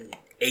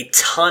a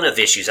ton of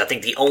issues. I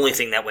think the only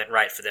thing that went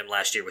right for them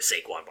last year was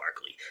Saquon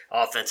Barkley.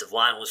 Offensive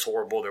line was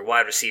horrible. Their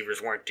wide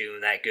receivers weren't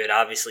doing that good.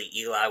 Obviously,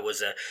 Eli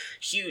was a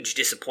huge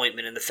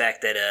disappointment in the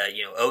fact that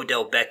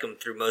Odell Beckham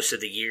through most of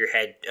the year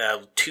had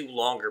 2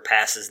 longer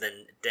passes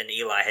than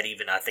Eli had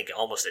even, I think,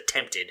 almost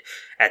attempted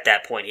at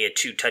that point. He had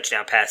 2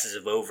 touchdown passes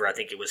of over, I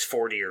think it was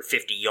 40 or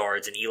 50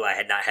 yards, and Eli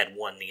had not had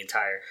one the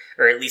entire,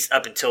 or at least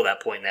up until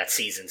that point in that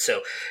season.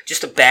 So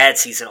just a bad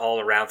season all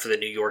around for the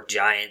New York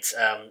Giants.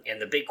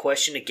 And the big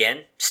question,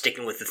 again,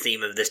 sticking with the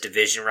theme of this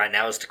division right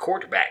now, is the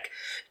quarterback.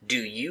 Do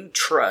you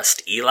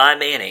trust Eli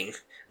Manning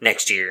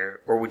next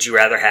year, or would you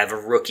rather have a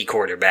rookie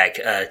quarterback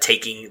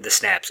taking the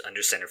snaps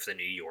under center for the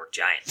New York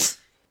Giants?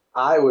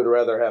 I would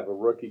rather have a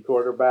rookie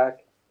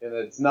quarterback, and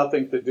it's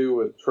nothing to do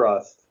with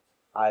trust.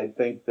 I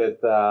think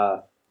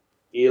that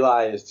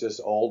Eli is just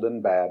old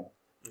and bad.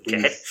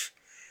 Okay. He's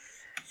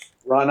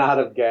run out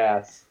of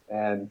gas,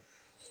 and,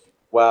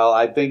 well,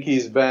 I think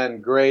he's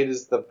been great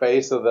as the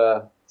face of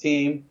the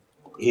team.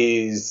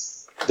 He's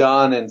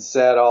done and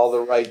said all the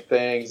right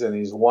things, and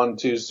he's won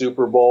 2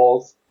 Super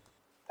Bowls.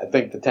 I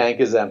think the tank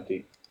is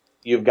empty.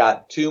 You've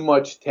got too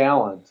much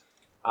talent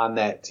on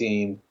that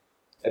team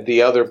at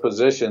the other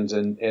positions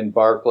in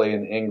Barkley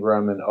and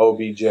Ingram and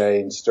OBJ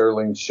and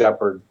Sterling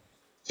Shepard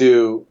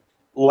to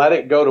let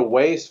it go to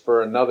waste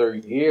for another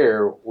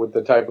year with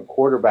the type of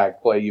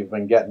quarterback play you've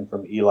been getting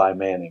from Eli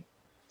Manning.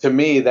 To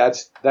me,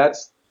 that's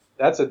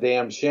a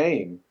damn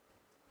shame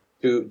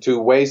to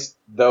waste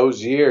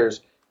those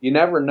years. You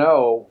never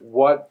know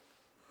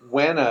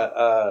when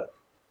a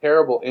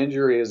terrible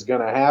injury is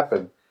going to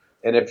happen.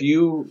 And if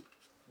you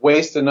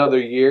waste another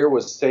year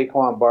with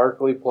Saquon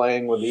Barkley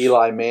playing with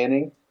Eli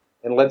Manning,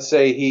 and let's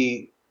say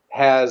he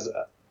has,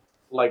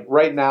 like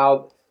right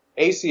now,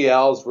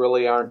 ACLs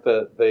really aren't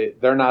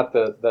they're not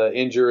the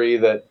injury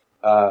that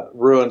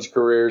ruins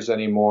careers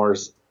anymore.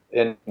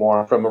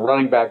 From a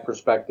running back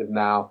perspective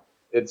now,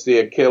 it's the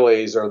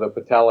Achilles or the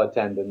patella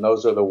tendon.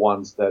 Those are the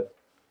ones that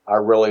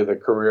are really the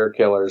career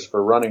killers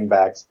for running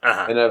backs.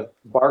 Uh-huh. And if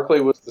Barkley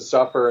was to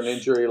suffer an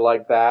injury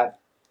like that,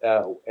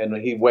 and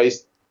he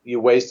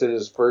wasted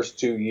his first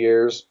 2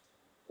 years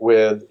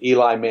with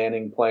Eli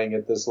Manning playing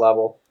at this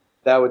level,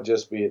 that would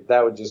just be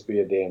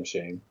a damn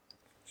shame.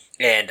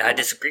 And I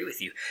disagree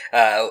with you.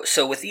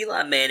 So with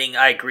Eli Manning,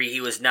 I agree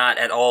he was not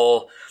at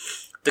all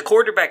the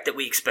quarterback that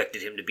we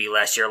expected him to be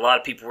last year. A lot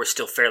of people were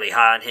still fairly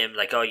high on him,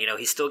 like,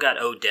 he's still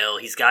got Odell,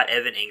 he's got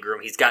Evan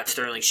Ingram, he's got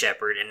Sterling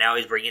Shepard, and now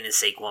he's bringing in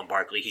Saquon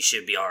Barkley. He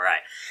should be all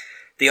right.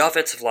 The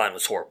offensive line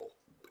was horrible.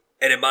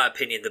 And in my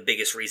opinion, the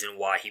biggest reason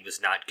why he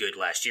was not good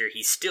last year,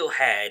 he still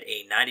had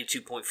a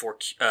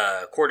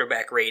 92.4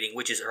 quarterback rating,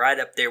 which is right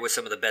up there with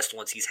some of the best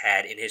ones he's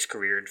had in his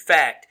career. In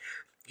fact,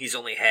 he's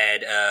only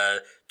had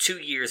 2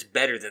 years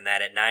better than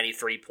that at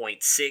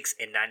 93.6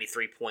 and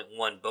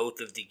 93.1, both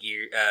of the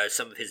year,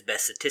 some of his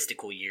best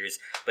statistical years.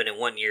 But in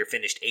one year,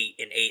 finished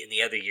 8-8, and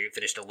the other year,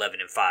 finished 11-5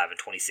 in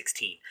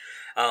 2016.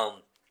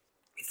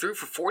 He threw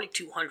for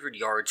 4,200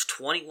 yards,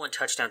 21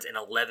 touchdowns, and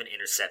 11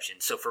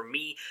 interceptions. So for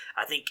me,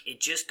 I think it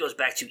just goes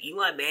back to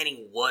Eli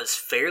Manning was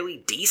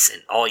fairly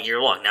decent all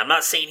year long. Now, I'm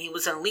not saying he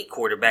was an elite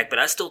quarterback, but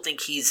I still think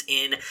he's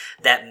in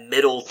that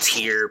middle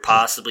tier,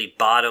 possibly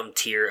bottom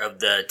tier of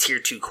the tier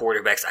 2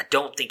 quarterbacks. I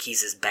don't think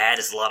he's as bad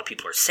as a lot of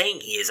people are saying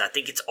he is. I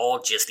think it's all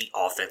just the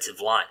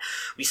offensive line.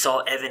 We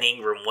saw Evan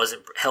Ingram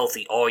wasn't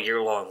healthy all year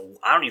long.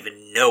 I don't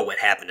even know what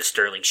happened to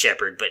Sterling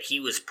Shepard, but he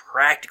was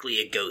practically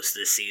a ghost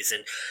this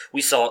season.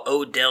 We saw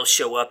Odell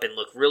show up and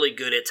look really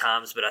good at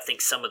times, but I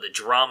think some of the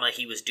drama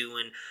he was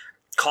doing,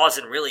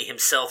 causing really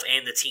himself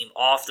and the team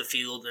off the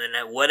field, and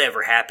then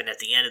whatever happened at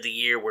the end of the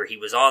year where he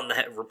was on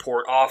the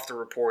report, off the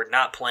report,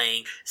 not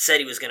playing, said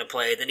he was going to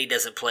play, then he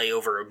doesn't play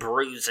over a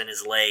bruise in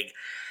his leg.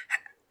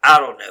 I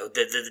don't know.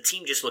 The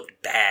team just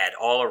looked bad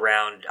all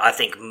around, I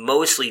think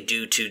mostly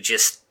due to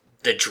just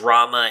the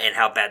drama and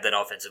how bad that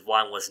offensive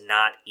line was,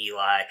 not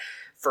Eli.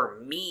 For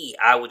me,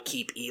 I would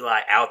keep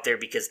Eli out there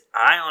because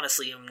I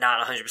honestly am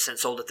not 100%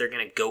 sold that they're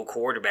going to go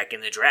quarterback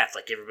in the draft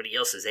like everybody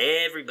else is.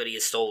 Everybody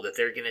is sold that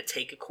they're going to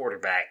take a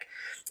quarterback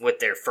with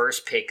their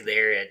first pick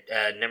there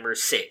at number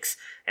 6,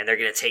 and they're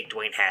going to take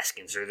Dwayne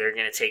Haskins or they're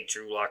going to take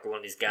Drew Lock or one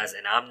of these guys,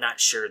 and I'm not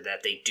sure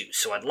that they do.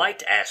 So I'd like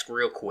to ask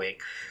real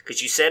quick,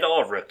 because you said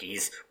all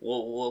rookies.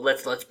 Well,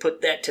 let's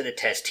put that to the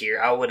test here.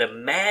 I would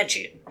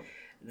imagine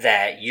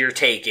that you're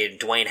taking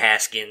Dwayne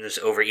Haskins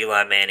over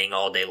Eli Manning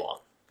all day long.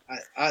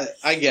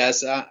 I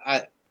guess.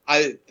 I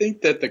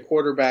think that the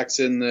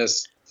quarterbacks in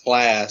this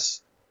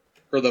class,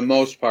 for the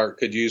most part,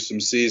 could use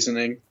some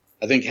seasoning.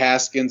 I think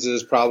Haskins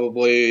is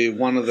probably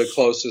one of the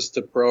closest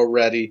to pro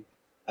ready.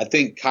 I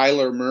think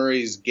Kyler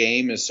Murray's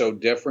game is so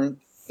different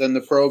than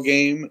the pro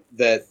game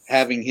that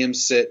having him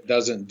sit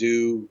doesn't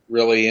do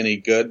really any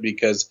good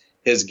because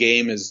his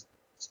game is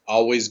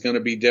always going to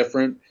be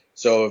different.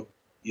 So if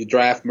you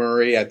draft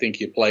Murray, I think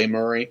you play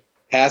Murray.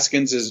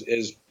 Haskins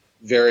is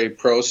very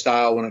pro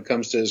style when it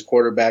comes to his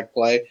quarterback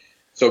play.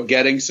 So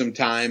getting some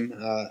time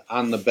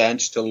on the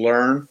bench to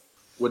learn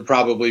would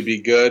probably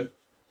be good.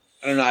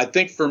 I don't know. I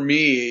think for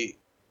me,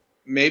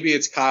 maybe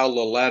it's Kyle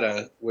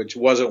Lauletta, which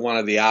wasn't one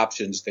of the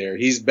options there.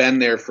 He's been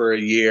there for a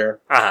year.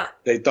 Uh-huh.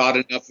 They thought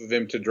enough of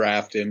him to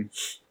draft him.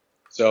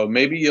 So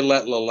maybe you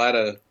let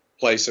Lauletta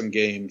play some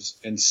games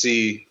and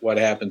see what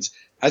happens.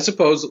 I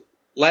suppose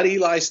let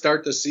Eli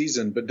start the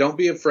season, but don't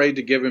be afraid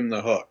to give him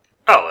the hook.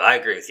 Oh, I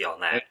agree with you on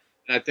that.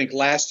 And I think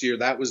last year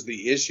that was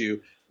the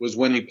issue, was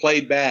when he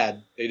played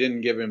bad, they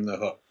didn't give him the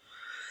hook.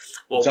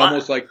 Well, it's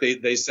almost like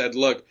they said,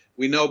 look,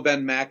 we know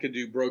Ben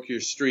McAdoo broke your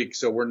streak,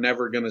 so we're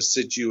never going to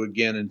sit you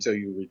again until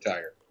you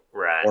retire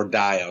or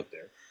die out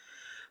there.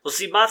 Well,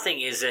 see, my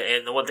thing is,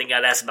 and the one thing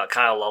I'd ask about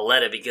Kyle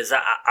Lauletta, because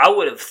I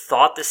would have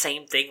thought the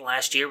same thing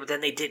last year, but then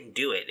they didn't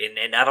do it.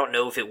 And I don't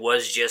know if it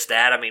was just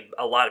that. I mean,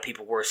 a lot of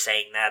people were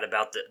saying that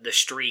about the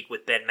streak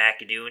with Ben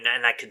McAdoo,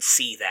 and I could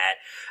see that.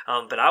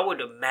 But I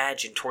would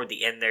imagine toward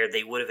the end there,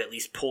 they would have at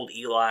least pulled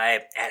Eli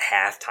at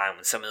halftime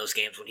in some of those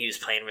games when he was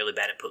playing really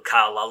bad and put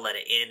Kyle Lauletta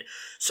in.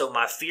 So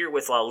my fear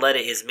with Lauletta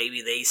is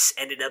maybe they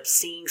ended up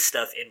seeing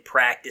stuff in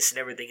practice and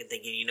everything and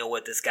thinking, you know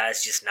what, this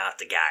guy's just not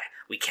the guy.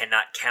 We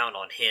cannot count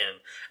on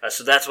him.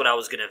 So that's what I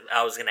was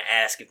gonna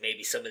ask, if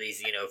maybe some of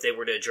these, if they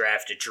were to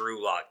draft a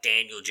Drew Lock,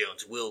 Daniel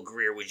Jones, Will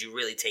Grier, would you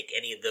really take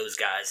any of those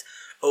guys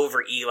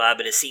over Eli?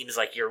 But it seems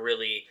like you're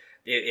really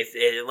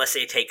unless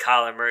they take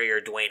Kyler Murray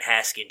or Dwayne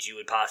Haskins, you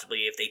would possibly,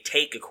 if they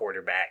take a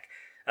quarterback,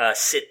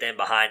 sit them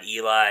behind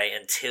Eli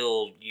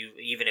until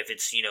even if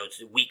it's,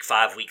 week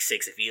 5, week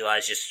 6, if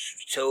Eli's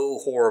just so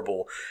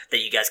horrible that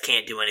you guys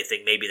can't do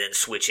anything, maybe then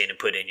switch in and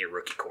put in your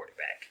rookie quarterback.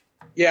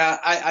 Yeah,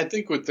 I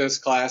think with this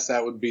class,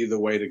 that would be the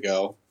way to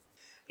go.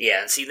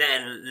 Yeah, and see,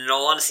 then, in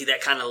all honesty,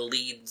 that kind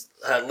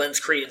of lends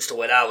credence to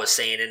what I was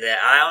saying, in that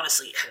I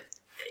honestly,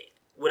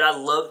 would I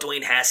love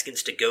Dwayne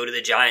Haskins to go to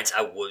the Giants?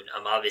 I would.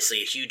 I'm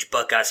obviously a huge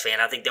Buckeyes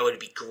fan. I think that would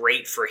be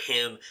great for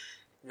him,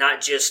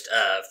 not just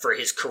for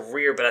his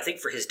career, but I think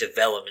for his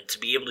development, to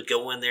be able to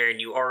go in there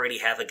and you already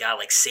have a guy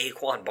like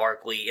Saquon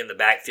Barkley in the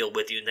backfield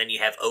with you, and then you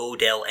have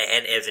Odell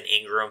and Evan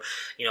Ingram.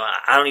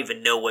 I don't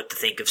even know what to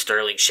think of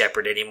Sterling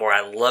Shepard anymore.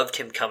 I loved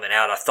him coming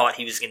out. I thought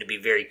he was going to be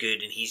very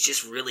good, and he's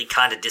just really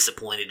kind of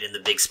disappointed in the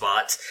big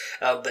spots.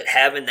 But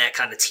having that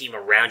kind of team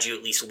around you,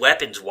 at least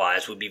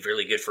weapons-wise, would be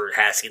really good for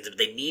Haskins. But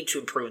they need to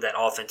improve that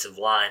offensive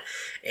line,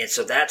 and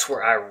so that's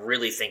where I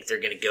really think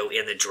they're going to go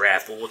in the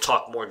draft. But we'll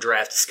talk more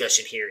draft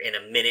discussion here in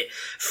a minute.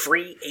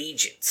 Free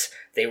agents.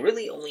 They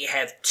really only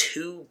have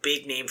 2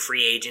 big-name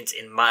free agents,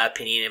 in my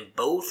opinion, and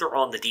both are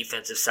on the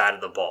defensive side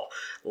of the ball.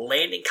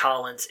 Landon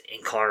Collins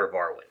and Connor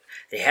Barwin.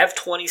 They have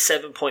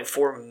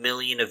 $27.4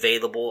 million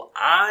available.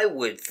 I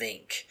would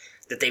think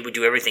that they would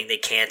do everything they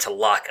can to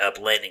lock up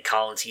Landon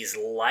Collins. He's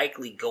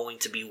likely going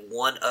to be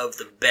one of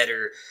the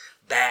better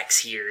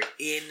backs here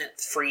in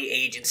free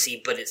agency,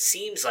 but it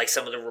seems like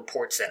some of the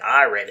reports that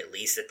I read, at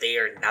least, that they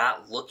are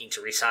not looking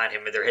to re-sign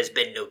him, or there has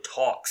been no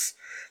talks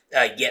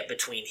yet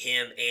between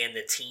him and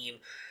the team,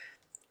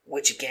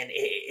 which again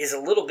is a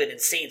little bit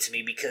insane to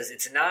me, because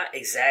it's not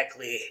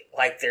exactly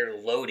like they're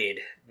loaded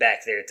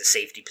back there at the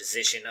safety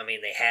position. I mean,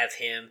 they have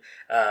him,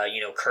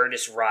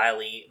 Curtis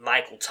Riley,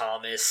 Michael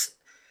Thomas,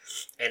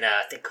 and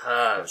I think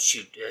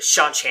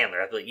Sean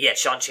Chandler. I believe, yeah,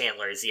 Sean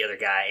Chandler is the other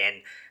guy,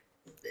 and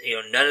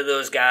none of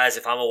those guys,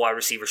 if I'm a wide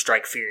receiver,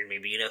 strike fear in me,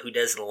 but who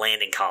does?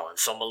 Landon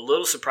Collins. So I'm a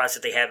little surprised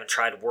that they haven't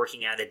tried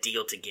working out a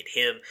deal to get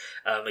him.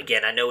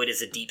 Again, I know it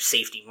is a deep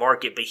safety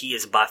market, but he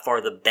is by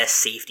far the best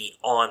safety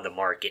on the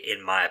market,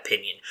 in my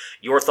opinion.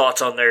 Your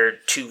thoughts on their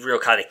 2 real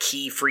kind of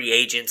key free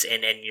agents,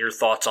 and your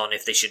thoughts on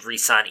if they should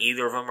re-sign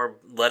either of them or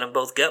let them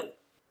both go?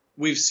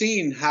 We've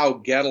seen how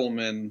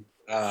Gettleman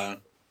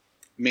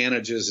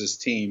manages his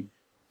team.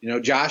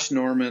 Josh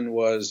Norman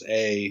was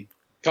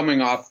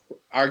coming off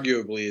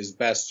arguably his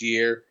best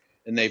year,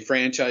 and they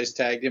franchise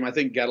tagged him. I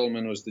think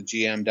Gettleman was the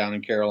GM down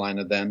in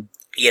Carolina then.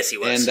 Yes, he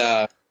was.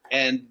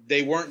 And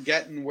they weren't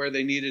getting where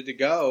they needed to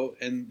go,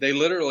 and they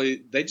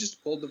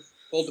just pulled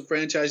the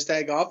franchise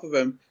tag off of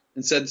him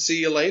and said, "See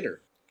you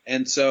later."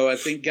 And so I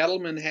think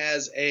Gettleman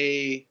has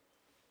a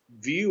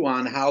view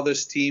on how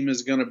this team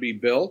is going to be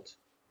built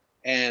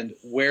and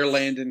where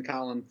Landon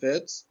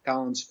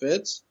Collins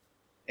fits,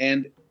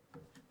 and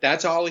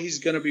that's all he's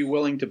going to be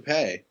willing to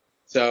pay.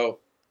 So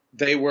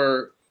they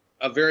were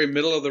a very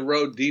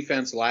middle-of-the-road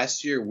defense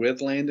last year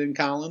with Landon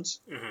Collins.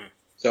 Mm-hmm.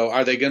 So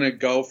are they going to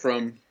go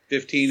from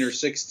 15 or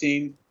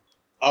 16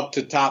 up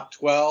to top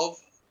 12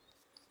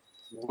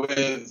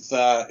 with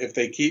if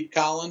they keep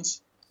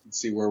Collins? Let's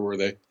see, where were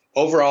they?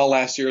 Overall,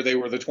 last year, they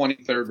were the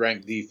 23rd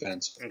ranked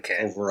defense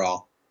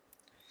overall.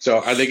 So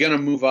are they going to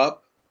move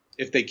up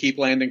if they keep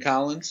Landon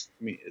Collins?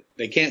 I mean,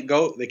 they can't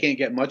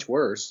get much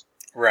worse.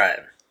 Right.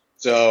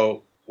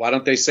 So why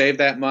don't they save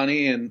that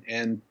money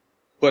and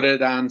put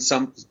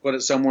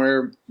it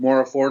somewhere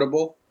more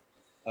affordable?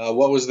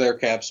 What was their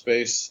cap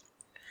space?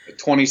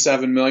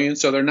 $27 million.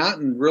 So they're not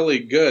in really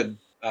good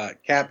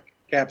cap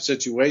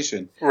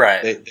situation.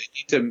 Right. They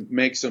need to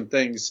make some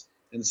things,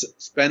 and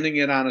spending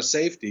it on a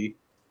safety,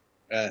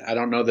 I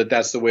don't know that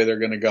that's the way they're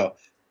going to go.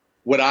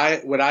 Would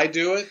I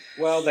do it?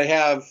 Well, they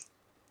have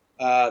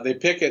they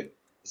pick at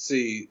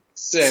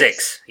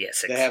six. Yeah,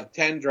 6. They have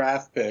 10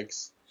 draft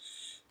picks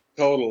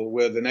total,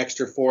 with an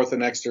extra 4th,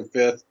 an extra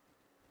 5th,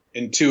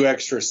 and 2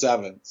 extra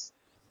 7ths.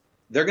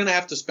 They're going to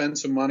have to spend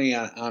some money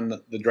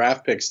on the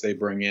draft picks they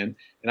bring in.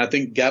 And I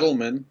think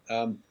Gettleman,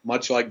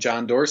 much like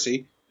John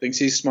Dorsey, thinks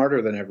he's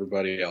smarter than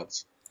everybody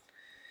else.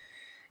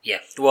 Yeah,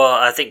 well,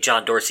 I think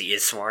John Dorsey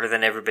is smarter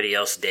than everybody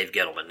else. Dave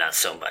Gettleman, not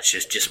so much.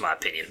 It's just my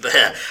opinion.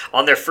 But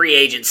on their free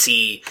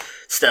agency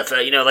stuff,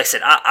 like I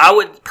said, I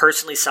would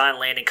personally sign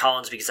Landon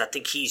Collins, because I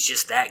think he's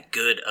just that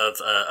good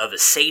of a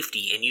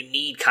safety, and you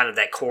need kind of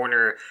that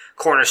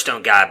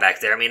cornerstone guy back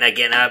there. I mean,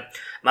 again,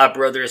 my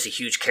brother is a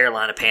huge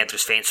Carolina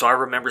Panthers fan, so I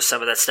remember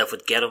some of that stuff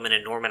with Gettleman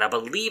and Norman. I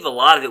believe a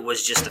lot of it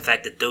was just the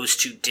fact that those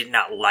two did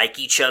not like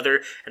each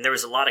other, and there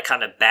was a lot of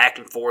kind of back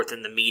and forth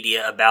in the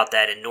media about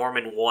that, and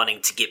Norman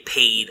wanting to get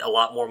paid a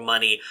lot more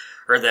money,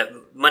 or that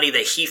money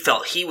that he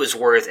felt he was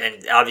worth,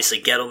 and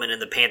obviously Gettleman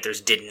and the Panthers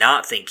did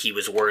not think he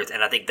was worth,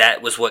 and I think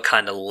that was what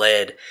kind of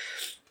led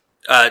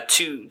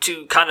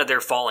to kind of their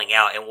falling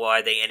out, and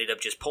why they ended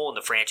up just pulling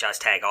the franchise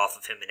tag off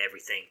of him and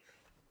everything.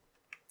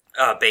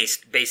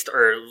 based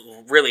or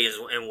really is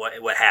in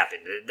what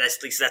happened.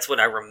 At least that's what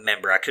I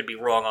remember. I could be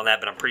wrong on that,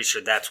 but I'm pretty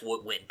sure that's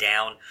what went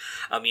down.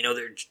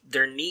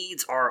 Their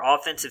needs are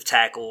offensive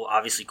tackle,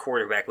 obviously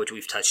quarterback, which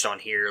we've touched on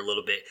here a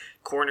little bit,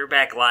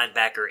 cornerback,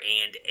 linebacker,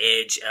 and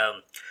edge.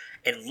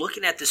 And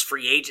looking at this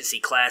free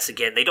agency class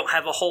again, they don't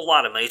have a whole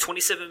lot of money.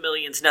 $27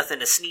 million is nothing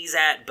to sneeze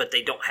at, but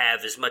they don't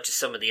have as much as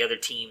some of the other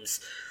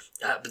teams.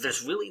 But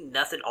there's really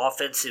nothing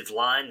offensive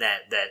line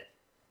that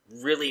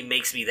really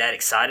makes me that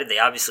excited. They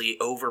obviously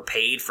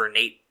overpaid for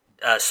Nate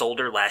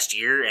Solder last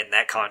year, and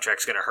that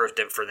contract's going to hurt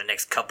them for the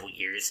next couple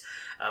years.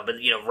 But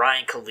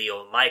Ryan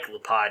Khalil, Mike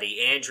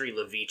Lupati, Andrew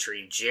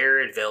Levitre,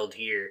 Jared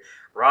Veldheer,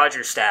 Roger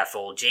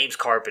Staffold, James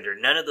Carpenter,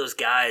 none of those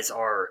guys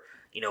are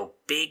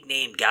big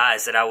name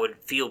guys that I would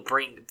feel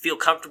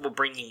comfortable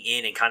bringing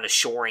in and kind of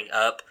shoring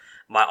up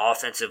my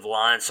offensive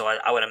line. So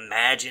I would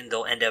imagine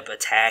they'll end up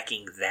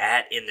attacking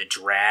that in the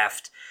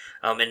draft.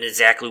 And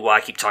exactly why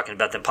I keep talking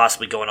about them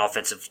possibly going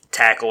offensive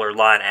tackle or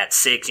line at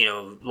 6.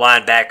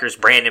 Linebackers,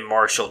 Brandon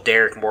Marshall,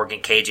 Derek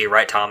Morgan, KJ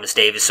Wright, Thomas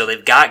Davis. So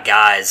they've got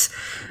guys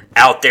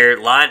out there,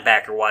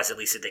 linebacker-wise at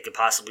least, that they could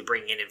possibly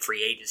bring in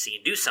free agency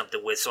and do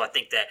something with. So I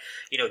think that,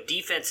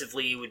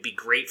 defensively it would be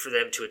great for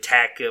them to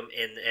attack them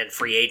in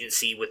free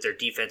agency with their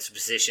defensive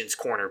positions,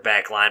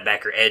 cornerback,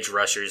 linebacker, edge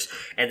rushers,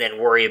 and then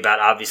worry about,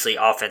 obviously,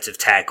 offensive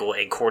tackle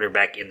and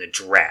quarterback in the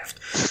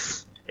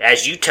draft.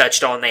 As you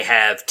touched on, they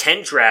have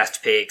 10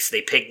 draft picks.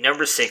 They picked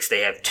number 6. They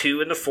have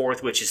 2 in the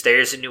 4th, which is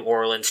theirs in New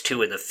Orleans,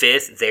 2 in the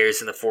 5th,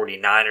 theirs in the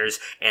 49ers,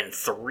 and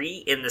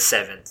 3 in the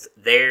 7th,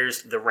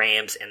 theirs, the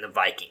Rams, and the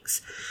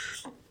Vikings.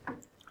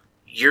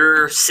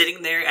 You're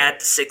sitting there at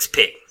the 6th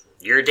pick.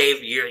 You're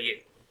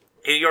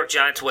New York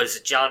Giants, what is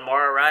it, John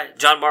Mara, right?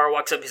 John Mara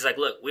walks up, he's like,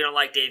 look, we don't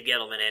like Dave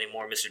Gettleman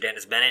anymore, Mr.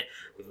 Dennis Bennett.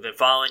 We've been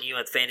following you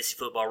at the Fantasy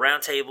Football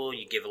Roundtable.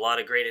 You give a lot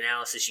of great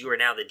analysis. You are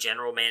now the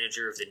general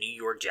manager of the New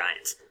York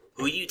Giants.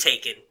 Who you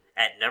taking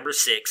at number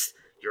 6?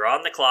 You're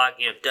on the clock.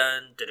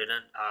 Dun.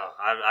 Oh,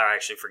 I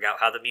actually forgot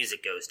how the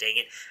music goes. Dang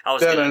it!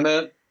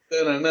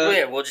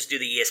 Yeah, we'll just do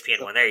the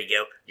ESPN one. There you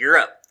go. You're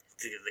up.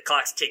 The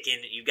clock's ticking.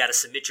 You've got to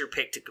submit your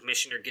pick to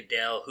Commissioner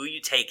Goodell. Who you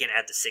taking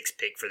at the 6th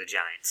pick for the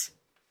Giants?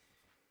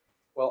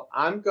 Well,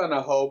 I'm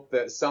gonna hope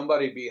that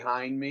somebody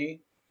behind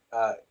me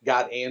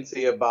got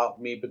antsy about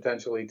me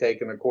potentially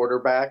taking a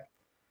quarterback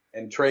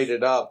and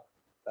traded up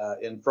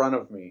in front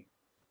of me,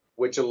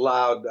 which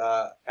allowed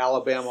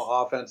Alabama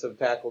offensive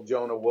tackle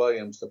Jonah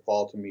Williams to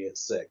fall to me at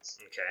 6.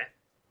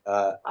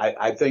 Okay.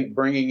 I think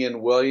bringing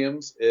in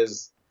Williams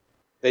is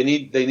they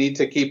need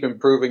to keep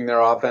improving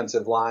their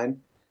offensive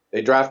line.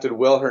 They drafted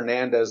Will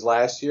Hernandez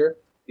last year.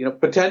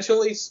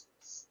 Potentially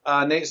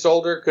Nate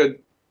Solder could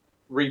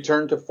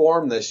return to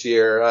form this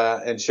year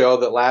and show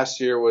that last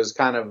year was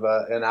kind of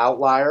an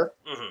outlier.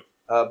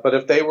 Mm-hmm. But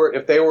if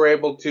they were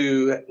able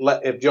to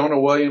if Jonah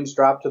Williams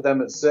dropped to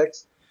them at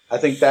 6, I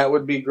think that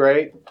would be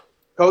great.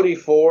 Cody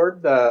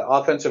Ford, the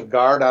offensive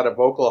guard out of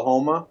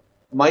Oklahoma,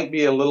 might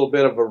be a little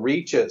bit of a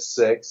reach at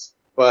 6,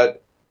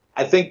 but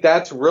I think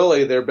that's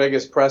really their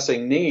biggest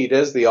pressing need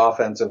is the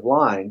offensive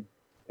line.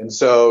 And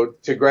so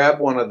to grab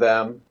one of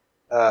them,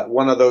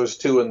 one of those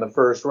 2 in the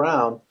first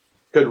round,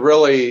 could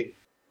really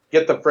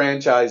get the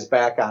franchise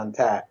back on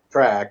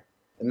track.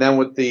 And then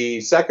with the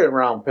 2nd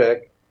round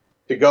pick,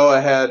 to go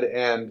ahead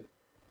and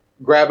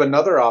grab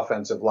another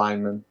offensive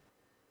lineman,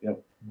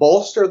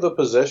 bolster the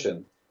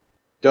position.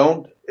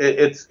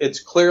 It's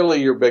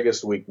clearly your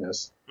biggest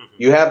weakness. Mm-hmm.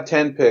 You have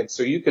 10 picks,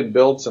 so you can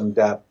build some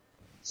depth.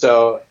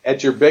 So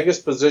at your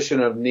biggest position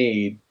of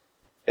need,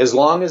 as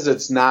long as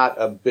it's not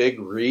a big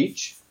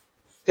reach,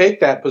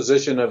 take that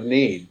position of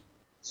need.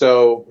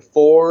 So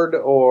Ford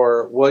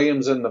or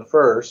Williams in the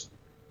 1st,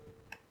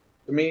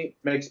 to me,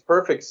 makes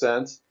perfect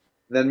sense.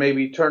 And then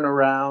maybe turn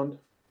around,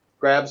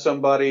 grab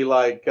somebody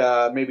like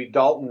maybe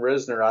Dalton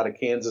Risner out of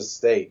Kansas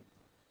State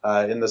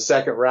in the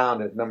 2nd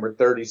round at number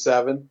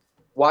 37.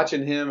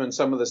 Watching him in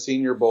some of the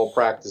Senior Bowl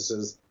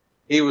practices,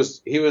 he was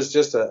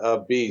just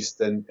a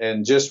beast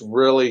and just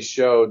really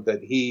showed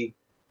that he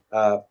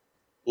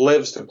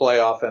lives to play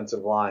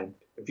offensive line.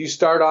 If you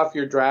start off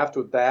your draft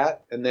with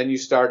that and then you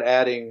start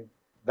adding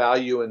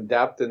value and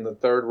depth in the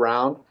 3rd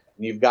round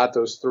and you've got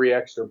those 3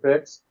 extra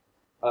picks,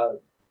 the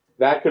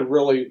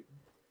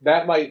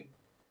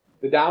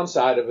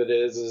downside of it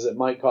is it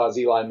might cause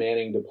Eli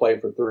Manning to play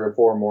for 3 or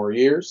 4 more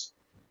years.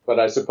 But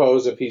I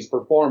suppose if he's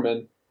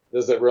performing,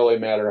 does it really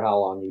matter how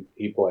long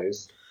he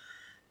plays?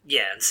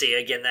 Yeah, and see,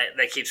 again,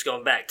 that keeps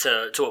going back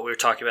to what we were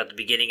talking about at the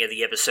beginning of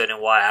the episode and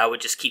why I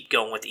would just keep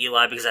going with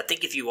Eli, because I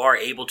think if you are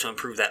able to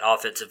improve that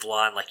offensive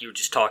line like you were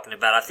just talking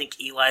about, I think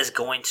Eli is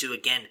going to,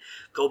 again,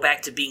 go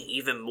back to being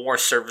even more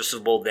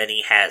serviceable than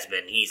he has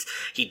been.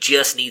 He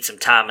just needs some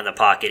time in the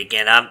pocket.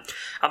 Again,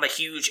 I'm a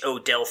huge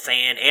Odell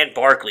fan and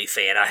Barkley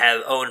fan. I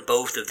have owned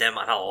both of them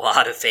on a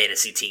lot of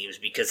fantasy teams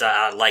because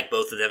I like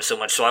both of them so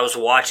much. So I was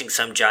watching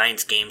some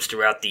Giants games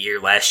throughout the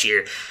year last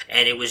year,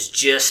 and it was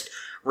just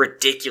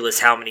ridiculous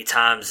how many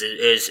times it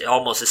is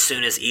almost as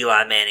soon as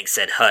Eli Manning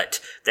said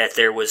hut that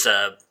there was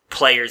a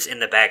players in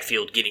the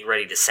backfield getting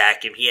ready to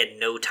sack him. He had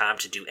no time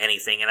to do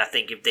anything, and I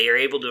think if they are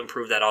able to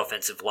improve that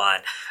offensive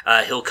line,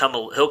 he'll come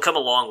a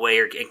long way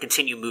and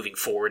continue moving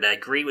forward. I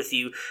agree with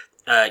you.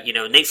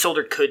 Nate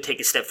Solder could take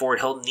a step forward.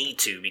 He'll need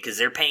to, because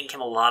they're paying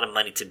him a lot of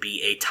money to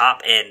be a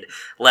top-end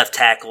left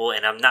tackle,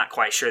 and I'm not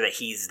quite sure that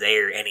he's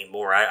there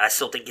anymore. I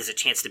still think he has a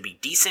chance to be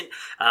decent,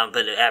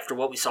 but after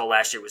what we saw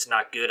last year was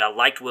not good. I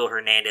liked Will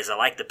Hernandez. I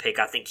like the pick.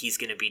 I think he's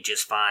going to be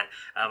just fine.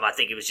 I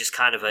think it was just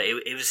kind of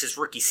it was his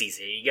rookie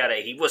season.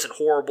 He wasn't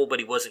horrible, but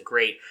he wasn't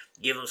great.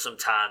 Give him some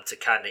time to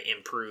kind of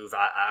improve.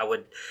 I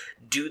would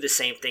do the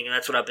same thing, and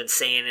that's what I've been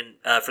saying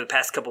for the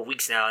past couple of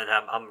weeks now, and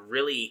I'm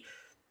really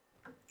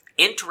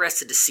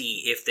interested to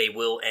see if they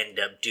will end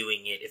up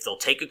doing it, if they'll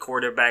take a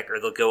quarterback or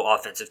they'll go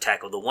offensive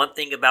tackle. The one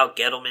thing about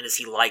Gettleman is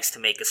he likes to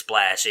make a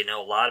splash. A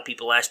lot of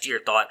people last year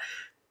thought,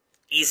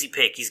 easy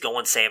pick, he's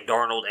going Sam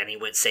Darnold, and he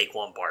went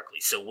Saquon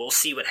Barkley. So we'll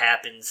see what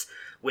happens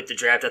with the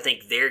draft. I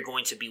think they're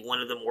going to be one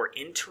of the more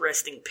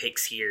interesting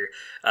picks here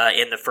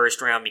in the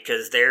first round,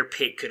 because their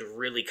pick could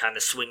really kind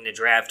of swing the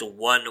draft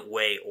one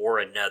way or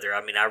another.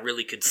 I mean, I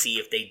really could see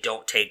if they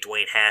don't take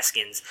Dwayne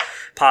Haskins,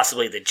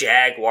 possibly the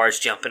Jaguars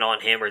jumping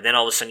on him, or then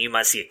all of a sudden you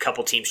might see a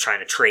couple teams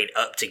trying to trade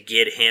up to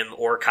get him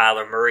or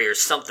Kyler Murray or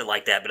something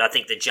like that. But I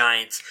think the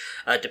Giants,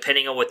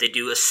 depending on what they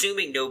do,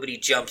 assuming nobody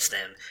jumps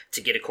them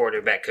to get a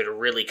quarterback, could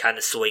really kind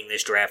of swing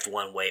this draft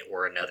one way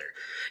or another.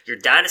 Your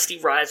dynasty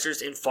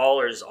risers and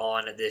fallers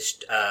on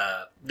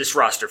this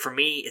roster, for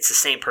me, it's the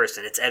same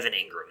person. It's Evan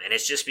Ingram, and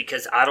it's just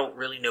because I don't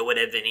really know what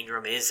Evan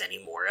Ingram is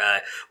anymore.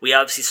 We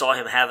obviously saw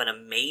him have an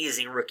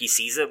amazing rookie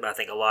season, but I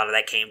think a lot of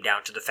that came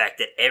down to the fact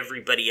that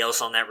everybody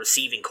else on that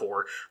receiving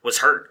core was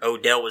hurt.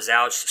 Odell was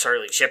out.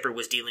 Sterling Shepard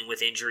was dealing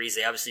with injuries.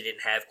 They obviously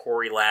didn't have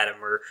Corey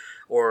Latimer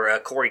or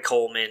Corey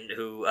Coleman,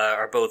 who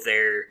are both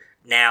there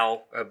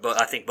now, but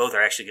I think both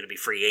are actually going to be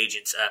free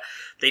agents.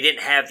 They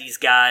didn't have these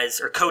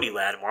guys, or Cody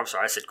Lattimore. I'm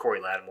sorry, I said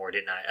Corey Lattimore,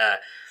 didn't I?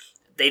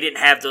 They didn't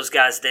have those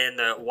guys then.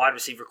 The wide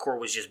receiver core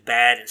was just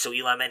bad, and so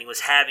Eli Manning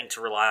was having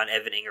to rely on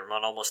Evan Ingram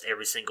on almost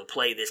every single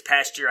play this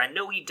past year. I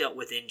know he dealt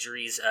with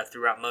injuries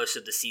throughout most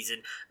of the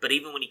season, but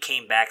even when he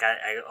came back,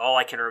 all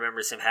I can remember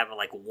is him having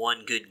like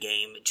one good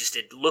game.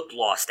 It looked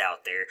lost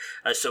out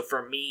there. So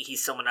for me,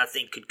 he's someone I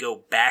think could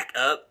go back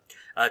up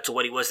to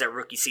what he was that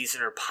rookie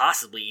season, or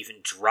possibly even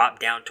drop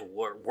down to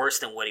worse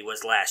than what he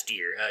was last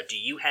year. Do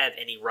you have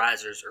any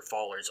risers or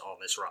fallers on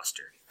this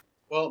roster?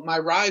 Well, my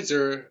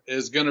riser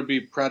is going to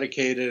be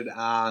predicated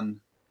on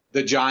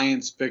the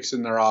Giants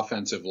fixing their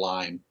offensive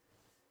line.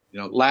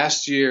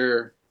 Last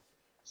year,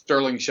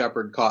 Sterling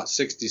Shepard caught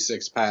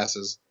 66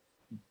 passes.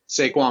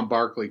 Saquon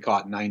Barkley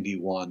caught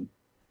 91.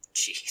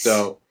 Jeez.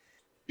 So,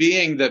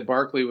 being that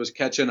Barkley was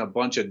catching a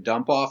bunch of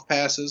dump-off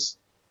passes,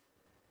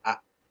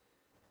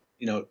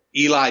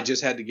 Eli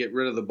just had to get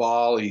rid of the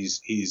ball.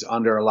 He's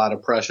under a lot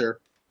of pressure.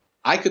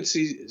 I could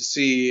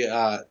see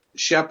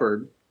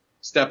Shepard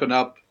stepping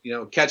up,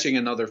 catching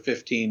another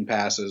 15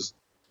 passes,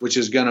 which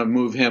is going to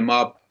move him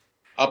up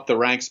the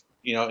ranks,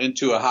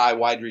 into a high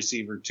wide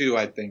receiver too,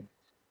 I think.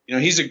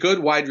 He's a good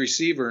wide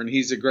receiver, and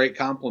he's a great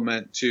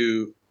complement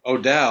to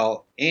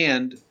Odell,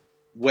 and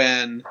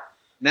when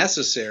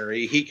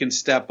necessary, he can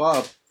step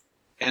up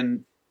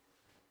and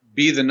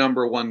be the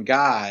number one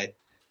guy.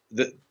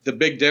 The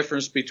big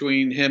difference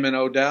between him and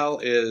Odell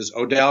is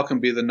Odell can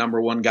be the number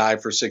one guy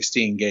for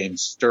 16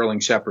 games.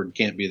 Sterling Shepard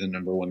can't be the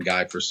number one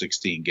guy for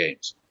 16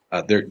 games.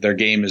 Their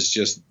game is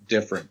just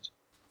different.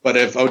 But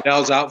if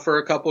Odell's out for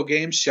a couple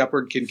games,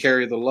 Shepard can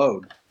carry the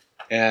load.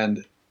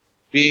 And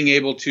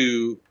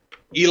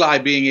Eli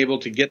being able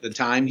to get the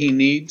time he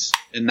needs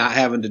and not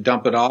having to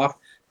dump it off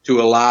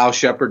to allow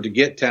Shepard to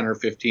get 10 or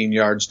 15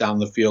 yards down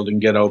the field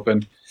and get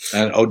open,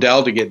 and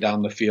Odell to get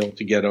down the field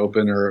to get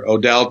open, or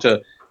Odell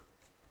to,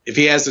 if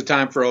he has the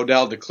time for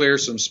Odell to clear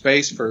some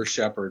space for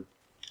Shepard.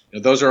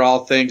 Those are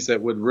all things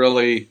that would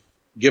really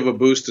give a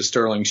boost to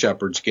Sterling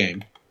Shepard's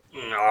game.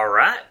 All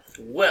right.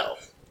 Well,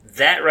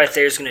 that right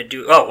there is going to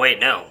do... Oh, wait,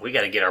 no. We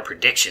got to get our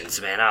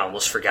predictions, man. I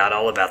almost forgot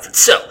all about that.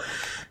 So,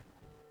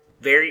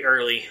 very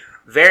early,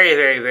 very,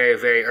 very, very,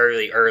 very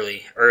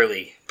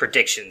early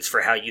predictions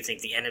for how you think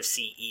the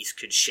NFC East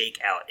could shake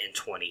out in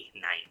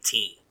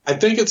 2019. I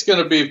think it's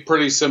going to be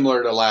pretty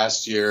similar to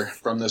last year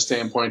from the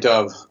standpoint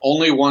of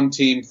only one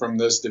team from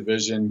this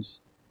division.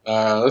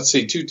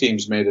 Two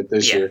teams made it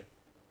this year.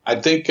 I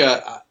think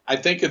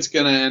it's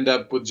going to end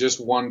up with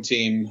just one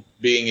team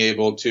being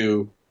able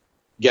to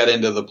get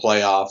into the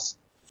playoffs.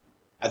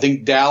 I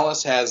think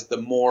Dallas has the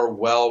more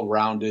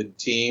well-rounded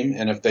team,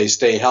 and if they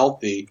stay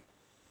healthy,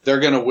 they're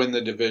going to win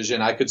the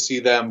division. I could see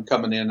them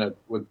coming in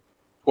with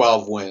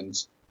 12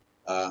 wins.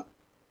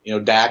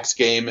 Dak's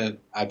game,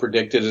 I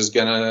predicted, is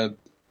going to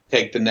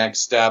take the next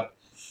step.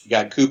 You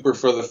got Cooper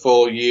for the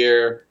full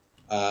year,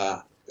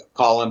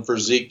 calling for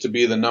Zeke to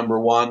be the number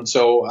one.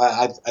 So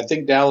I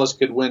think Dallas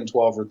could win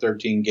 12 or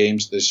 13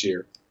 games this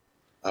year.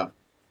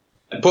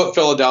 I put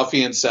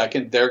Philadelphia in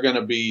second. They're going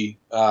to be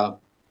a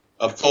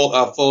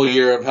full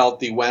year of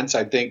healthy Wentz.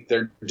 I think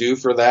they're due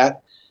for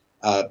that.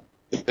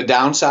 The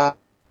downside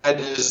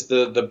is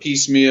the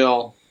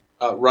piecemeal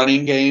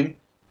running game.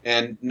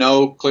 and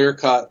no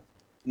clear-cut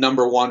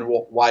number one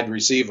wide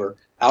receiver.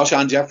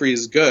 Alshon Jeffrey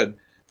is good,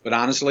 but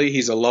honestly,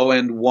 he's a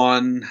low-end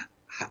 1,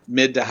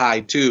 mid to high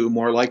 2,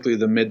 more likely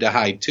the mid to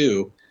high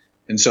 2.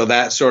 And so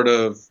that sort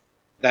of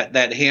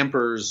that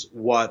hampers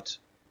what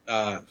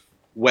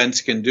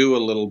Wentz can do a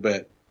little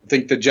bit. I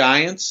think the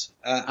Giants,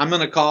 I'm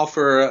going to call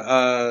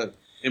for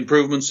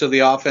improvements to the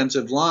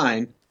offensive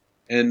line,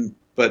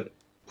 but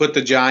put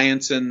the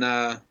Giants and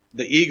the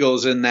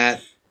Eagles in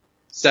that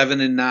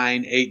 7-9,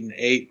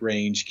 8-8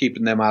 range,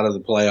 keeping them out of the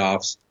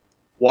playoffs.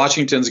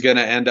 Washington's going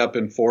to end up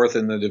in 4th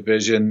in the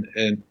division,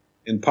 and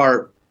in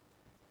part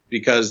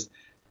because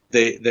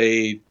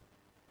they're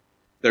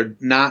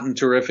not in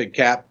terrific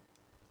cap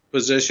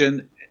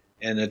position,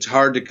 and it's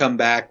hard to come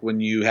back when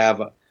you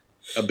have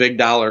a big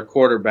dollar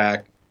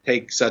quarterback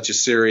take such a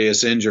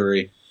serious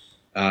injury.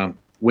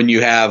 When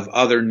you have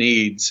other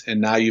needs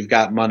and now you've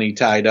got money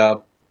tied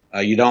up,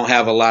 you don't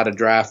have a lot of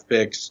draft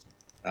picks.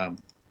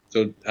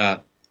 So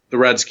the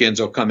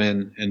Redskins will come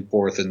in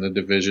 4th in the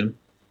division.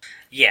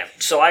 Yeah,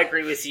 so I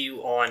agree with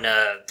you on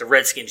the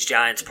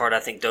Redskins-Giants part. I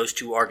think those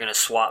two are going to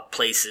swap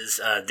places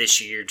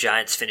this year.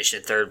 Giants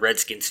finishing 3rd,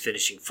 Redskins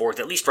finishing 4th,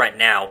 at least right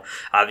now.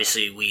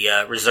 Obviously, we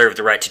reserve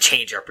the right to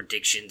change our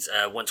predictions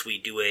once we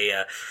do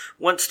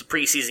once the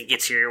preseason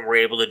gets here and we're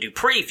able to do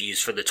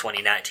previews for the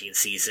 2019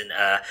 season.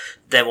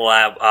 Then we'll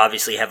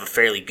obviously have a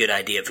fairly good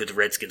idea of who the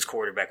Redskins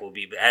quarterback will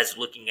be. But as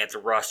looking at the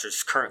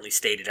rosters currently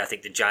stated, I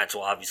think the Giants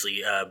will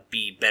obviously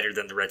be better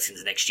than the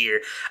Redskins next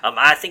year.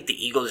 I think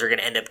the Eagles are going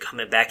to end up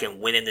coming back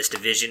and winning this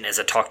division, as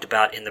I talked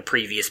about in the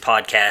previous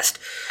podcast.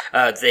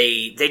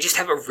 They just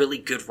have a really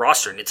good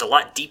roster, and it's a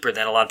lot deeper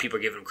than a lot of people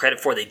are giving them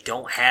credit for. They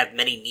don't have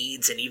many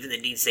needs, and even the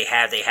needs they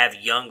have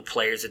young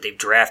players that they've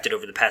drafted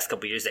over the past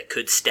couple of years that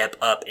could step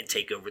up and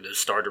take over those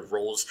starter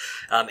roles.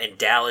 In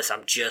Dallas,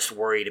 I'm just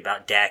worried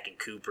about Dak and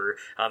Cooper,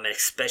 and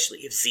especially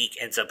if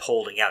Zeke ends up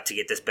holding out to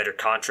get this better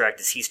contract,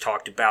 as he's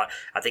talked about.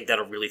 I think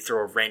that'll really throw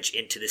a wrench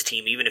into this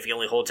team, even if he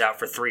only holds out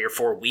for 3 or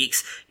 4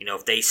 weeks.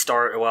 If they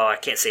start, well, I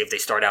can't say if they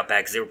start out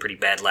bad because they were pretty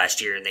bad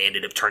last year and they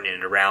ended up turning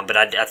it around, but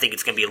I think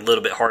it's going to be a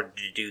little bit harder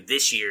to do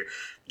this year,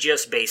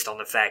 just based on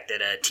the fact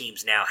that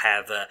teams now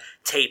have a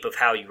tape of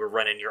how you were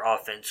running your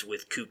offense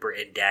with Cooper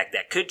and Dak.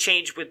 That could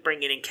change with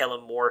bringing in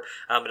Kellen Moore,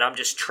 but I'm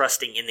just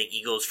trusting in the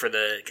Eagles for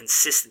the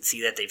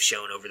consistency that they've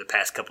shown over the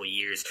past couple of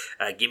years.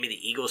 Give me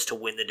the Eagles to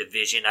win the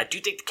division. I do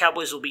think the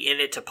Cowboys will be in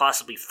it to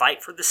possibly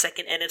fight for the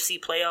second NFC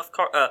playoff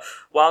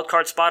wild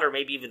card spot, or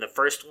maybe even the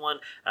first one.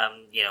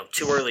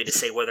 Too early to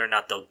say whether or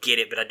not they'll get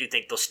it, but I do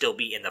think they'll still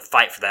be in the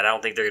fight for that. I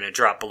don't think they're going to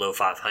drop below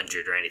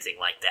 500 or anything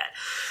like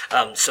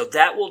that. So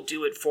that will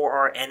do it for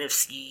our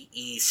NFC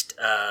East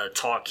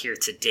talk here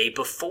today.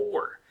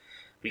 Before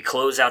we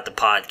close out the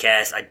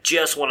podcast, I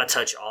just want to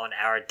touch on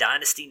our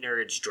Dynasty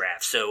Nerds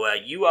draft. So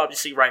you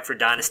obviously write for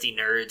Dynasty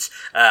Nerds.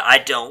 I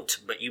don't,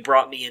 but you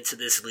brought me into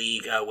this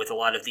league with a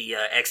lot of the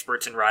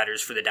experts and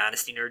writers for the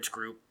Dynasty Nerds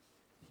group.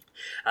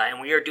 And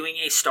we are doing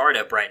a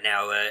startup right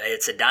now.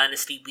 It's a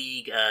Dynasty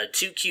League,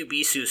 2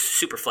 QB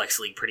Superflex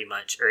League pretty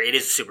much. Or it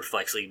is a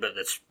Superflex League, but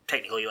that's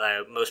technically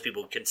most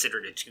people consider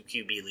it a 2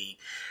 QB league.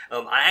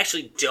 I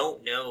actually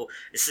don't know.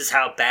 This is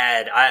how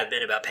bad I have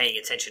been about paying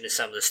attention to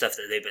some of the stuff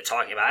that they've been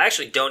talking about. I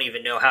actually don't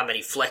even know how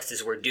many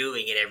flexes we're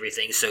doing and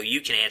everything, so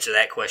you can answer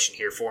that question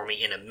here for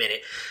me in a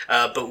minute.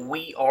 But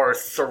we are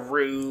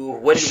through,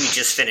 what did we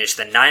just finish?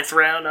 The 9th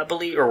round, I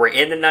believe? Or we're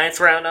in the 9th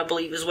round, I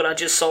believe is what I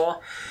just saw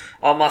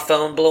on my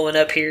phone blowing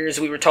up here as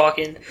we were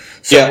talking.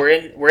 So yeah.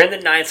 We're in the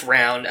 9th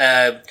round.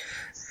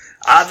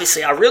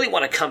 Obviously, I really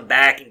want to come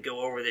back and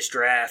go over this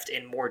draft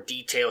in more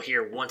detail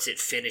here once it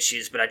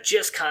finishes, but I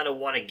just kind of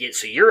want to get,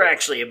 so you're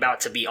actually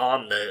about to be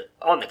on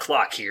the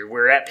clock here.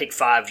 We're at pick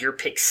 5, you're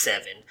pick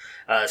 7.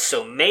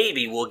 So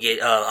maybe we'll get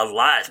a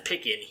live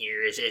pick in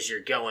here as you're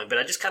going, but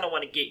I just kind of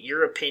want to get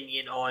your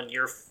opinion on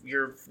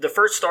the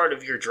first start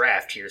of your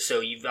draft here.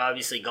 So you've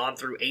obviously gone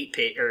through 8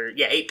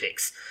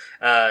 picks.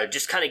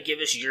 Just kind of give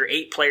us your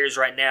 8 players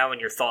right now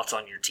and your thoughts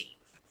on your team.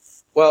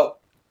 Well,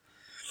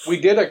 we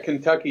did a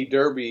Kentucky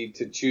Derby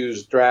to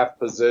choose draft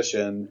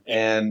position,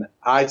 and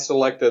I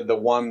selected the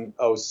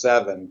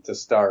 107 to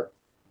start.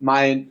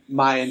 My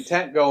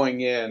intent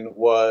going in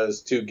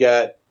was to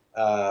get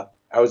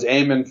I was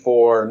aiming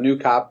for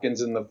Nuke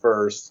Hopkins in the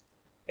first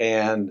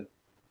and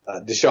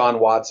Deshaun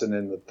Watson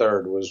in the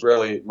third was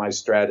really my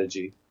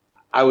strategy.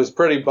 I was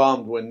pretty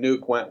bummed when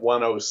Nuke went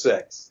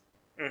 106.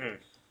 Mm-hmm.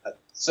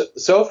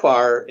 So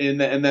far, and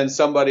then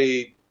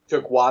somebody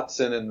took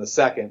Watson in the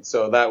second,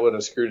 so that would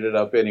have screwed it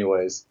up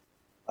anyways.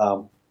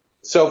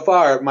 So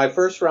far, my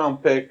first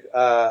round pick,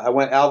 I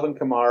went Alvin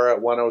Kamara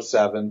at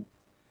 107,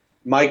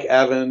 Mike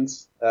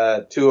Evans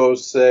at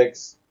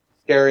 206,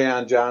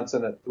 Kerryon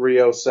Johnson at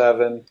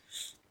 307,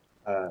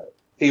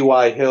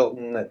 T.Y.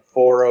 Hilton at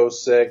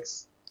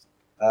 406,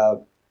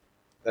 and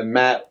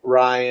Matt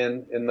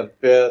Ryan in the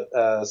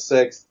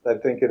 6th, I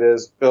think it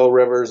is, Phil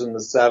Rivers in the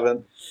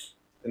 7th.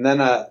 And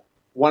then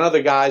one of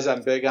the guys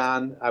I'm big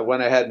on, I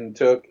went ahead and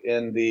took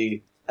in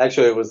it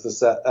was the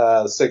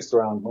 6th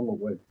round.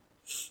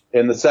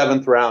 In the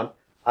 7th round,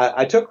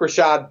 I took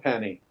Rashad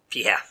Penny.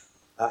 Yeah.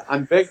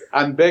 I'm big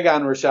on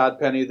Rashad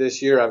Penny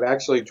this year. I've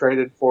actually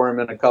traded for him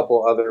in a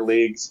couple other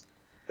leagues.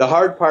 The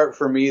hard part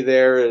for me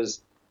there is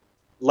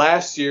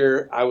last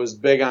year I was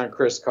big on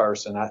Chris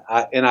Carson.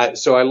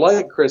 So I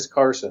like Chris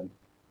Carson,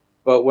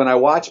 but when I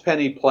watched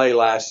Penny play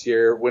last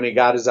year when he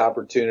got his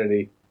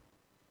opportunity,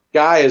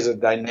 guy is a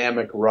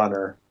dynamic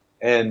runner,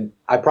 and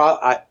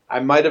I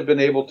might have been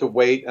able to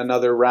wait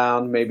another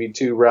round, maybe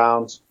 2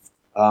 rounds.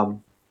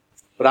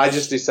 But I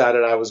just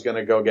decided I was going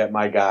to go get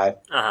my guy.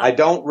 I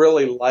don't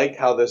really like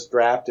how this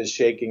draft is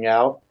shaking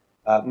out.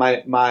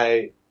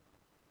 My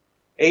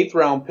 8th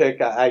round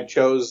pick, I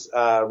chose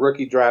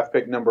rookie draft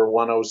pick number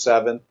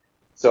 107.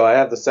 So I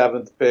have the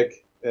 7th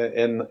pick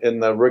in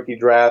the rookie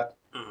draft.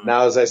 Mm-hmm.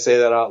 Now, as I say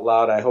that out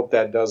loud, I hope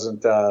that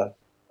doesn't.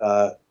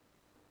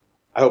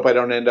 I hope I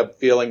don't end up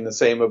feeling the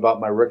same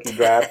about my rookie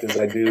draft as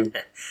I do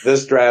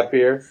this draft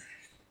here.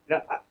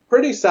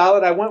 Pretty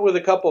solid. I went with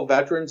a couple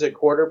veterans at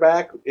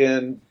quarterback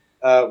in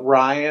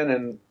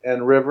Ryan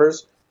and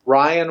Rivers.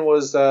 Ryan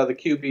was the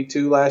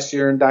QB2 last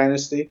year in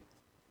Dynasty.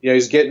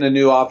 He's getting a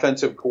new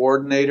offensive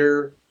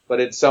coordinator,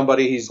 but it's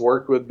somebody he's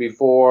worked with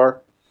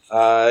before.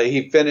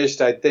 He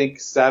finished, I think,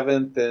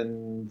 7th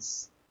and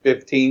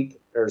 15th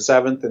or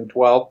 7th and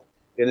 12th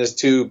in his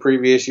 2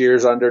 previous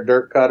years under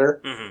Dirk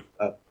Cutter.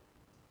 Mm-hmm.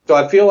 So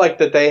I feel like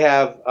that they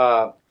have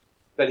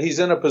that he's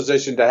in a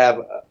position to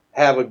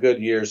have a good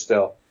year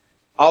still.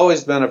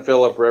 Always been a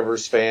Phillip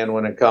Rivers fan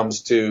when it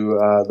comes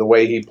to the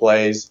way he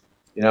plays.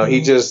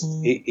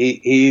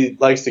 He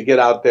likes to get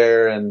out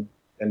there and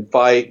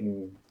fight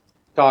and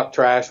talk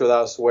trash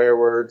without swear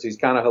words. He's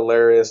kind of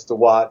hilarious to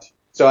watch.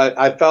 So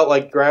I felt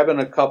like grabbing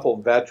a couple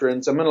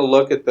veterans. I'm going to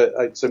look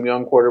at some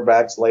young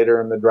quarterbacks later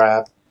in the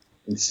draft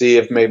and see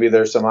if maybe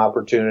there's some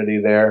opportunity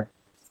there.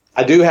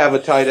 I do have a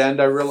tight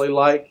end I really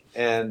like,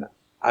 and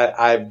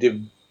I've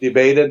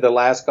debated the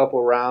last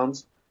couple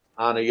rounds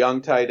on a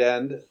young tight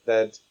end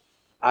that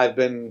I've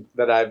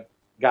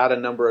got a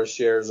number of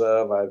shares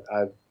of.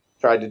 I've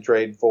tried to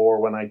trade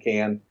for when I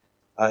can,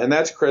 and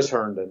that's Chris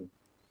Herndon.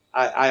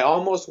 I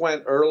almost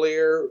went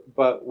earlier,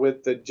 but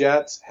with the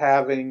Jets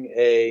having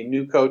a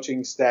new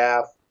coaching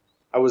staff,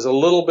 I was a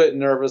little bit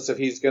nervous if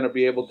he's going to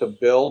be able to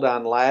build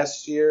on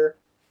last year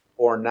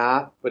or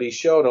not, but he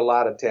showed a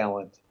lot of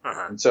talent.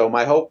 Uh-huh. And so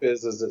my hope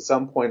is at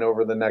some point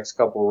over the next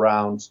couple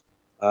rounds,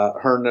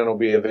 Herndon will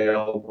be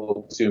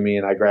available to me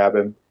and I grab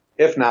him.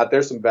 If not,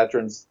 there's some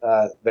veterans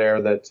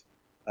there that,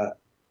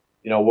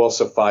 will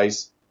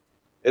suffice.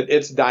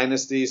 It's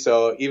dynasty,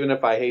 so even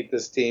if I hate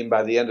this team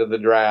by the end of the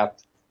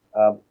draft,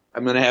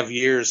 I'm going to have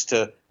years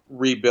to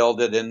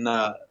rebuild it in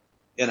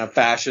a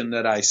fashion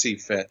that I see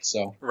fit.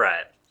 So,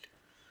 right.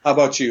 How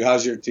about you?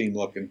 How's your team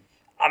looking?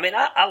 I mean,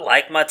 I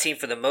like my team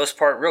for the most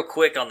part. Real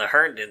quick on the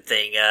Herndon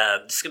thing,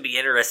 it's going to be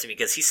interesting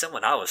because he's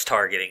someone I was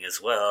targeting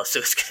as well. So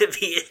it's going to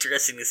be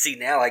interesting to see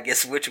now, I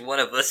guess, which one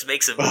of us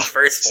makes a move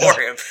first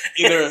for him.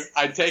 Either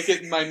I take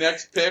it in my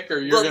next pick or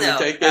you're going to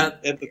take it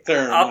at the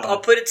turn. I'll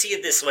put it to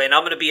you this way, and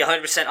I'm going to be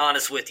 100%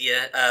 honest with you.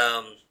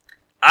 I'm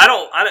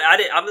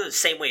the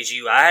same way as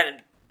you. I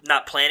hadn't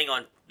not planning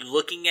on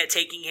looking at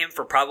taking him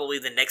for probably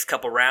the next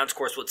couple rounds. Of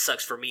course, what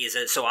sucks for me is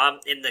that, so I'm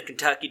in the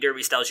Kentucky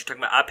Derby styles you're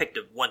talking about, I picked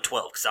a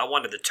 112 because I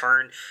wanted the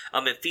turn.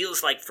 It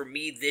feels like for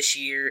me this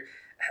year,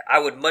 I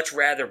would much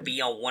rather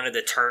be on one of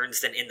the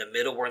turns than in the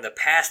middle, where in the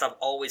past I've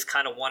always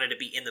kind of wanted to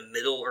be in the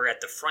middle or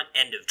at the front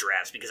end of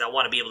drafts because I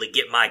want to be able to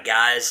get my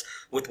guys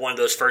with one of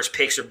those first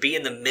picks or be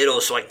in the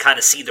middle so I can kind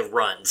of see the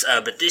runs.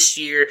 But this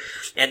year,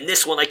 and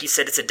this one, like you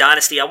said, it's a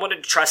dynasty. I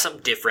wanted to try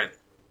something different.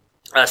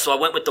 So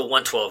I went with the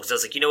 112 because I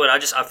was like, you know what,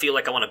 I feel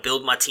like I want to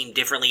build my team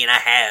differently, and I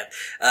have.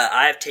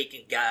 I have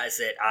taken guys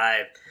that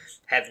I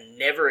have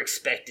never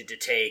expected to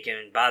take,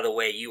 and by the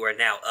way, you are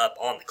now up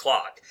on the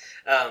clock.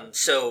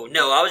 So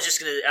no, I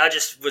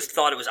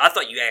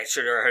thought you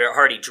actually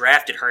already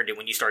drafted Herndon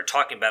when you started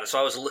talking about it, so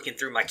I was looking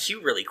through my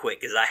queue really quick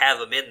because I have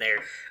him in there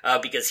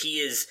because he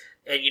is.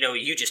 And,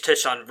 you just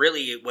touched on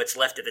really what's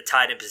left at the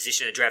tight end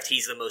position in the draft.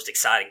 He's the most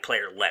exciting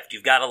player left.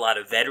 You've got a lot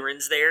of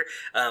veterans there,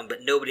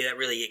 but nobody that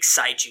really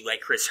excites you like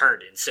Chris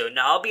Herndon. So,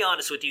 now I'll be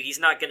honest with you, he's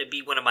not going to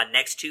be one of my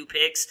next 2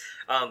 picks,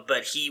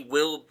 but he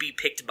will be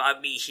picked by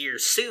me here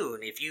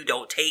soon if you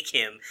don't take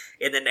him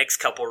in the next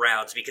couple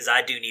rounds because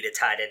I do need a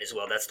tight end as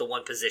well. That's the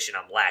one position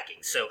I'm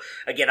lacking. So,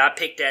 again, I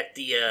picked at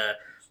the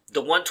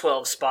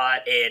 112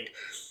 spot, and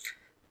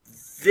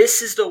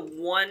this is the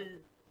one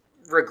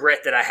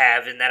regret that I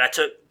have in that I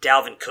took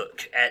Dalvin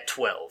Cook at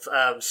 12.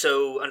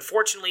 So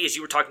unfortunately, as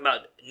you were talking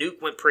about,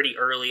 Nuke went pretty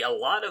early. A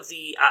lot of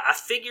I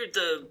figured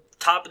the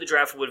top of the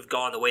draft would have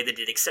gone the way they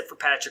did, except for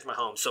Patrick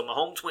Mahomes. So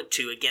Mahomes went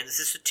 2. Again, this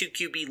is a 2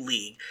 QB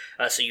league,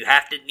 so you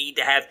need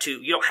to have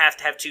 2. You don't have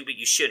to have 2, but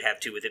you should have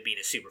 2 with it being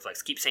a super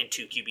flex. Keep saying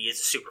 2 QB is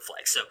a super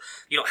flex, so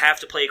you don't have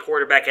to play a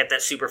quarterback at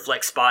that super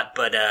flex spot,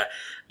 but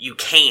you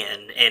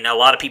can, and a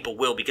lot of people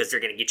will because they're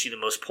going to get you the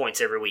most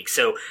points every week.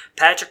 So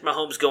Patrick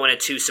Mahomes going at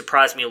 2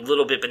 surprised me a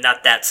little bit, but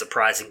not that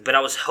surprising. But I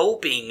was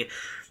hoping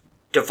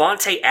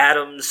Devontae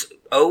Adams,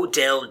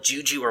 Odell,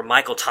 Juju, or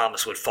Michael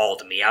Thomas would fall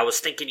to me. I was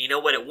thinking, you know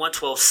what, at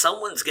 112,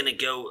 someone's going to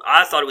go.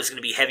 I thought it was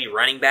going to be heavy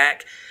running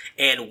back,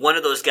 and one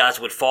of those guys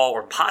would fall,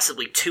 or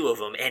possibly two of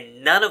them,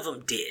 and none of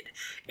them did.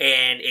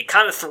 And it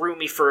kind of threw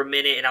me for a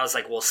minute, and I was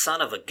like, well,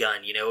 son of a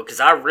gun, because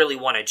I really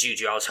wanted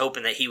Juju. I was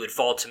hoping that he would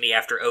fall to me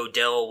after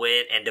Odell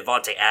went and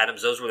Devontae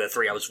Adams. Those were the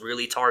three I was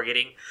really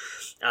targeting.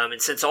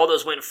 And since all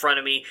those went in front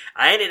of me,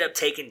 I ended up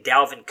taking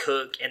Dalvin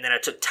Cook, and then I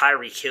took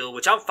Tyreek Hill,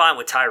 which I'm fine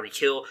with Tyreek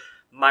Hill.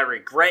 My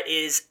regret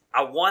is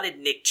I wanted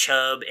Nick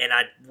Chubb, and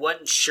I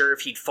wasn't sure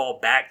if he'd fall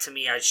back to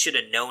me. I should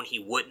have known he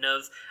wouldn't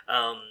have.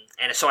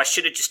 And so I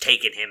should have just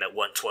taken him at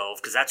 112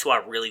 because that's who I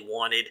really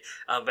wanted.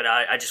 But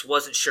I just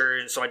wasn't sure,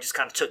 and so I just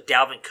kind of took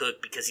Dalvin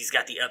Cook because he's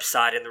got the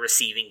upside in the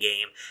receiving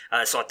game.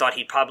 So I thought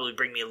he'd probably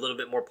bring me a little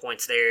bit more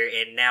points there,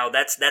 and now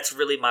that's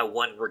really my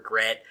one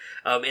regret.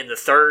 In the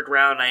third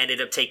round, I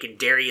ended up taking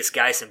Darius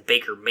Geis and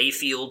Baker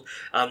Mayfield.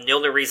 The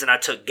only reason I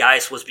took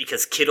Geis was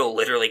because Kittle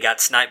literally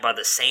got sniped by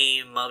the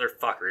same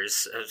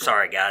motherfuckers.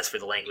 Sorry, guys, for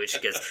the language,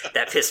 because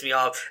that pissed me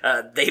off.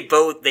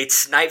 They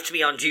sniped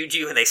me on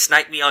Juju, and they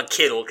sniped me on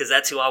Kittle, because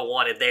that's who I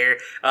wanted there.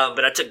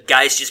 But I took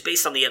Geis just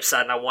based on the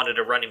upside, and I wanted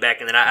a running back.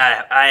 And then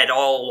I had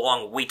all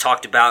along, we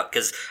talked about,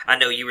 because I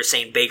know you were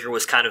saying Baker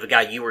was kind of a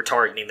guy you were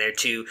targeting there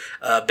too.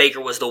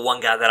 Baker was the one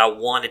guy that I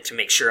wanted to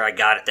make sure I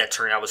got at that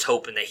turn. I was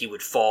hoping that he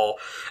would fall,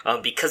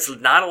 because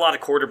not a lot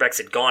of quarterbacks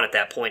had gone at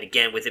that point.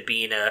 Again, with it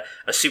being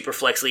a super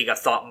flex league, I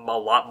thought a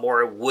lot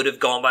more would have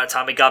gone by the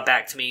time it got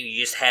back to me.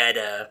 You just had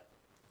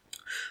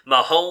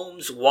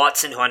Mahomes,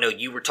 Watson, who I know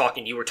you were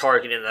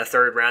targeting in the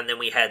third round. Then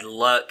we had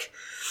Luck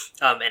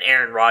and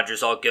Aaron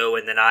Rodgers all go,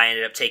 and then I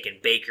ended up taking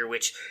Baker,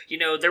 which,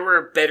 there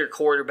were better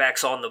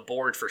quarterbacks on the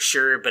board for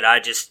sure, but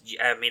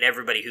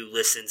everybody who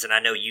listens, and I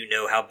know you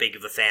know how big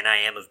of a fan I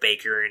am of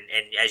Baker, and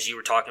as you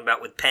were talking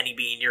about with Penny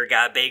being your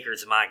guy,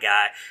 Baker's my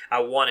guy. I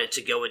wanted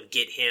to go and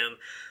get him.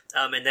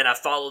 And then I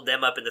followed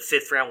them up in the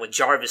fifth round with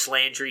Jarvis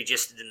Landry,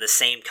 just in the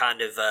same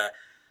kind of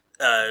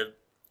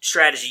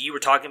strategy you were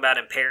talking about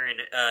in pairing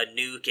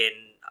Nuke and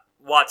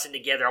Watson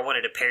together. I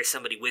wanted to pair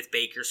somebody with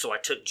Baker, so I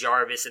took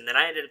Jarvis, and then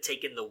I ended up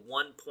taking the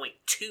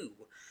 1.2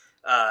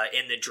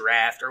 in the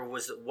draft, or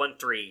was it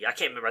 1.3? I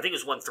can't remember. I think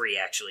it was 1.3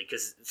 actually,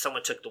 because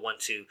someone took the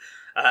 1.2.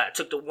 I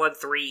took the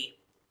 1.3,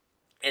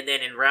 and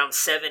then in round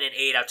 7 and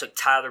 8, I took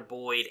Tyler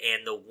Boyd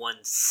and the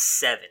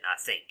 1.7, I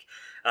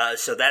think.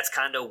 So that's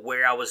kind of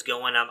where I was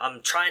going.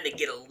 I'm trying to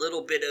get a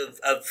little bit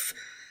of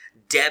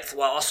depth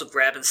while also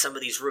grabbing some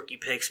of these rookie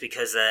picks,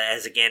 because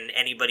as again,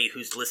 anybody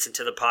who's listened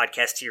to the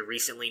podcast here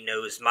recently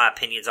knows my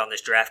opinions on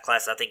this draft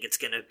class. I think it's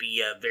going to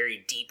be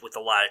very deep with a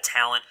lot of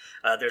talent.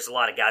 There's a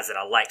lot of guys that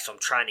I like, so I'm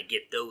trying to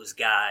get those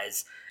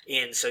guys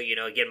in. So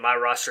again, my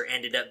roster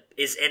ended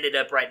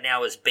up right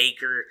now as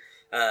Baker,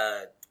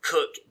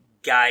 Cook,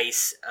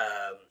 Geis,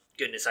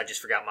 goodness, I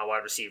just forgot my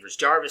wide receivers.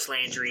 Jarvis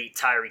Landry,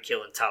 Tyreek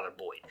Hill, and Tyler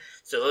Boyd.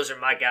 So those are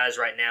my guys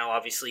right now.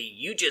 Obviously,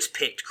 you just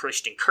picked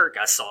Christian Kirk,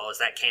 I saw, as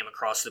that came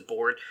across the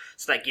board.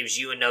 So that gives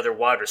you another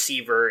wide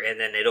receiver,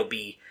 and then it'll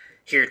be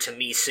here to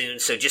me soon.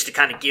 So just to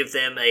kind of give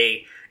them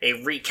a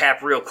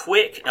recap real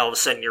quick, all of a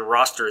sudden your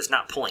roster is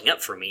not pulling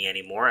up for me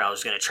anymore. I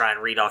was going to try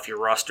and read off your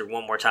roster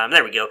one more time.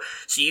 There we go.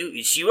 So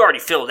you already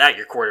filled out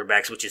your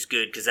quarterbacks, which is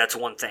good, because that's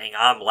one thing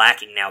I'm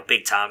lacking now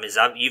big time.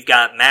 You've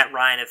got Matt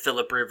Ryan and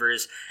Phillip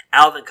Rivers,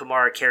 Alvin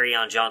Kamara,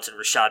 Kerryon Johnson,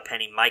 Rashad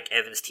Penny, Mike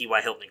Evans,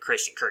 T.Y. Hilton, and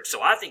Christian Kirk.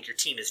 So I think your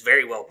team is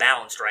very well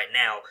balanced right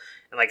now.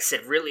 And like I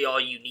said, really all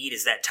you need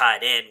is that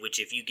tight end,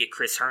 which if you get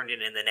Chris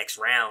Herndon in the next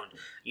round,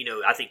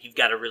 I think you've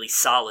got a really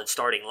solid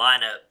starting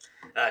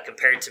lineup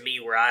compared to me,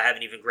 where I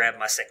haven't even grabbed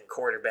my second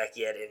quarterback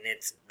yet, and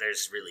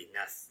there's really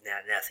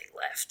nothing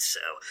left. So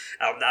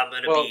I'm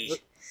going to be...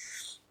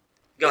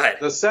 Go ahead.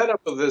 The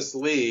setup of this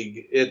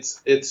league,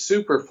 it's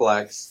super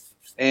flex,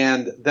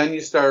 and then you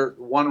start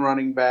one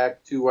running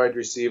back, two wide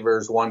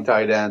receivers, one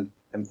tight end,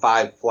 and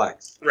 5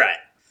 flex. Right.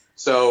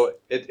 So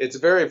it's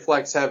very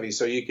flex heavy.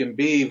 So you can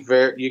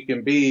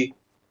be,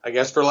 I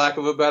guess, for lack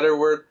of a better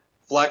word,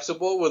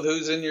 flexible with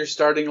who's in your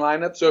starting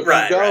lineup. So if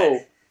you go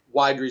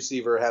wide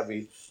receiver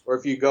heavy, or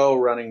if you go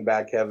running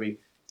back heavy,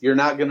 you're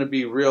not going to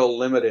be real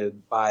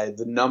limited by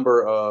the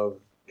number of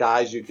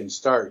guys you can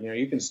start.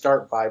 You can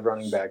start 5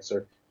 running backs,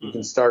 or you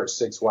can start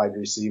 6 wide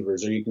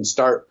receivers, or you can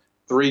start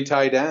 3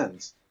 tight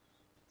ends.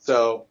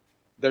 So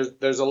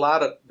there's a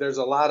lot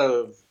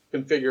of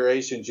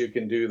configurations you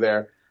can do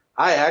there.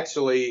 I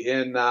actually,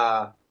 in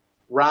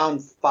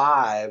round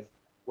 5,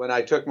 when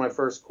I took my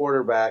first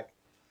quarterback,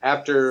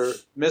 after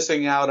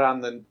missing out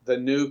on the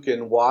Nuke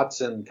and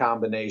Watson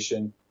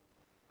combination,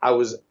 I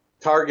was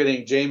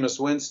targeting Jameis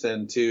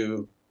Winston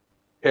to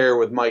pair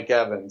with Mike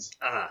Evans.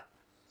 Uh-huh.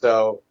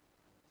 So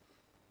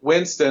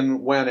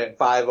Winston went at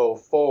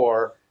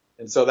 504,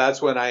 and so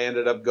that's when I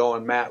ended up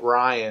going Matt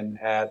Ryan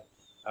at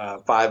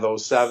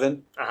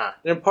 507. Uh-huh.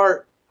 And in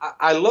part,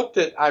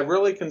 I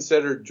really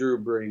considered Drew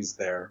Brees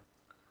there.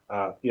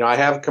 I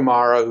have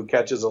Kamara, who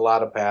catches a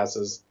lot of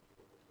passes,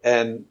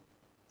 and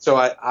so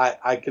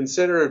I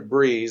considered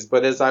Brees.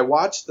 But as I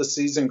watched the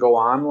season go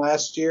on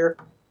last year,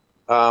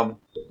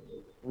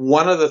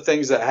 one of the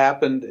things that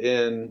happened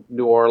in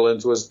New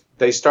Orleans was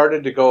they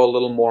started to go a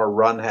little more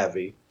run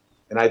heavy,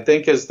 and I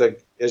think as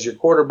the as your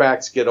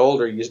quarterbacks get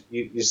older,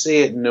 you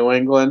see it in New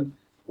England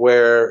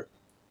where,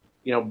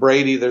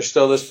 Brady, there's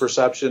still this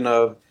perception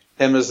of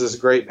him as this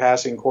great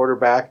passing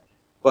quarterback,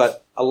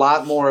 but a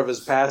lot more of his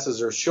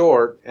passes are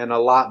short and a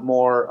lot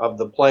more of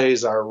the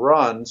plays are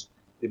runs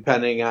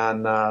depending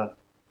on,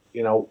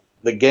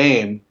 the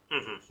game.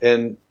 Mm-hmm.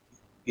 And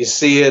you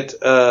see it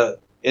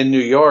in New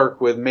York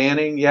with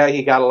Manning. Yeah,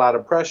 he got a lot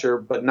of pressure,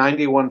 but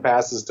 91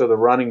 passes to the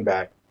running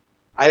back.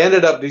 I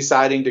ended up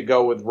deciding to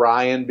go with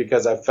Ryan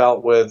because I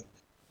felt with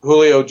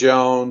Julio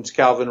Jones,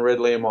 Calvin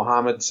Ridley, and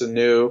Mohamed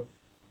Sanu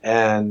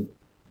and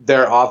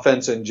their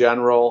offense in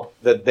general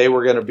that they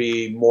were going to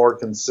be more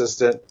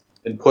consistent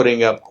in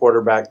putting up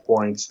quarterback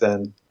points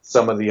than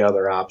some of the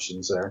other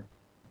options there.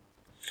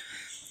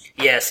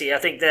 Yeah, see, I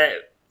think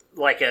that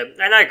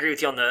and I agree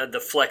with you on the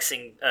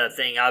flexing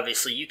thing.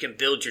 Obviously, you can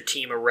build your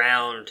team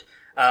around,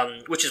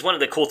 which is one of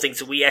the cool things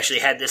that we actually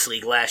had this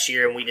league last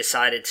year, and we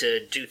decided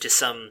to, due to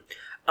some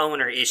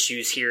owner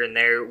issues here and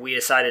there, we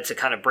decided to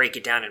kind of break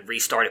it down and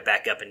restart it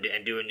back up and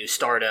do a new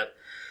startup.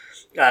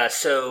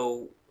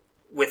 So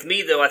with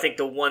me, though, I think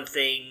the one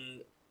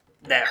thing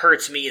that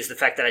hurts me is the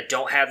fact that I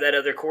don't have that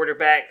other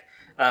quarterback.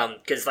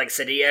 Because, like I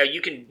said, yeah, you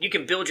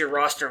can build your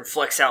roster and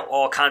flex out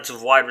all kinds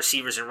of wide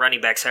receivers and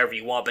running backs however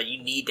you want, but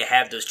you need to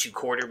have those two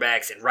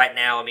quarterbacks. And right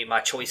now, I mean,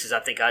 my choices, I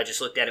think I just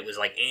looked at it, was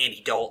like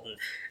Andy Dalton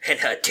and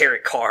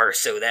Derek Carr.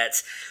 So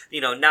that's,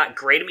 not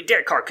great. I mean,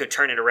 Derek Carr could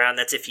turn it around.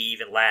 That's if he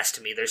even lasts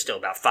to me. There's still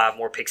about 5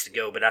 more picks to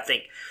go, but I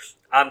think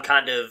I'm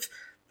kind of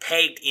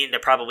pegged into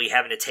probably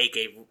having to take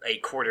a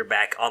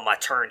quarterback on my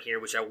turn here,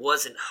 which I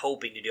wasn't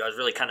hoping to do. I was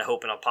really kind of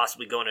hoping on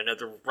possibly going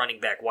another running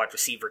back wide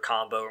receiver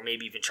combo, or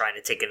maybe even trying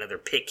to take another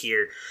pick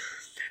here.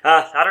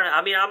 I don't know.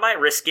 I mean, I might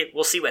risk it.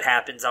 We'll see what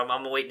happens.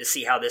 I'm waiting to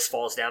see how this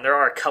falls down. There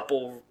are a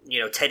couple,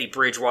 Teddy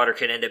Bridgewater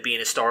could end up being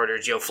a starter,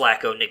 Joe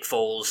Flacco, Nick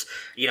Foles.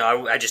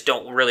 I just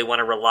don't really want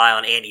to rely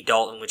on Andy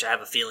Dalton, which I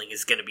have a feeling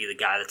is going to be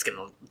the guy that's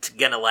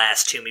going to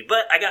last to me.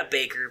 But I got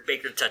Baker,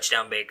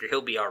 touchdown Baker.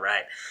 He'll be all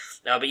right.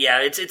 But yeah,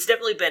 it's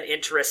definitely been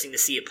interesting to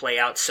see it play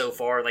out so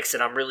far. Like I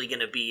said, I'm really going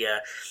to be,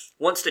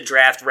 once the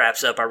draft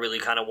wraps up, I really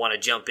kind of want to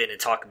jump in and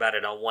talk about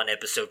it on one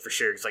episode for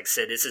sure. Because like I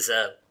said, this is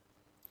a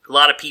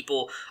lot of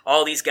people,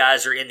 all these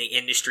guys are in the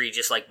industry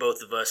just like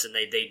both of us, and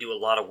they do a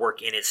lot of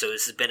work in it. So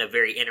this has been a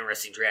very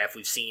interesting draft.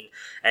 We've seen,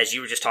 as you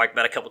were just talking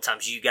about a couple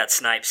times, you got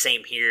sniped.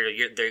 Same here.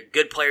 The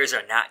good players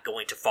are not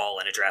going to fall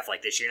in a draft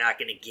like this. You're not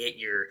going to get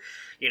your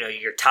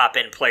top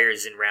end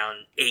players in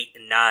round 8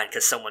 and 9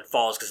 because someone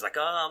falls because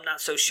I'm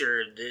not so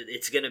sure.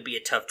 It's going to be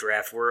a tough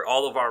draft. Where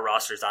all of our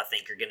rosters, I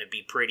think, are going to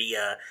be pretty.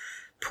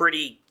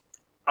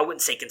 I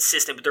wouldn't say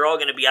consistent, but they're all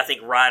going to be, I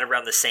think, right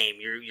around the same.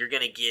 You're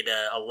going to get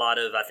a lot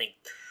of, I think,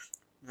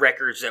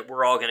 records that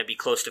we're all going to be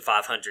close to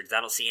 500.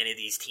 I don't see any of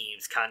these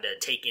teams kind of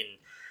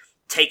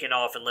taken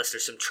off unless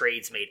there's some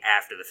trades made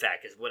after the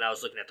fact. Because when I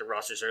was looking at the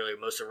rosters earlier,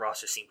 most of the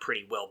rosters seem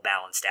pretty well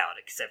balanced out,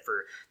 except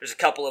for there's a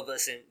couple of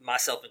us, and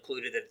myself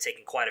included, that have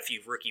taken quite a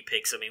few rookie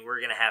picks. I mean,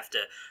 we're gonna have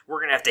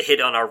to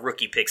hit on our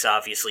rookie picks,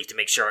 obviously, to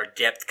make sure our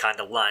depth kind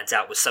of lines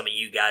out with some of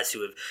you guys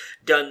who have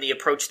done the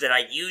approach that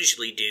I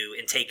usually do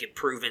and taken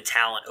proven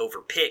talent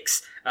over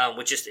picks.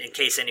 Which, just in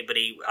case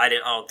anybody, I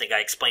don't think I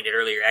explained it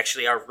earlier.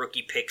 Actually, our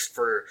rookie picks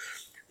for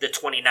the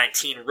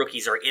 2019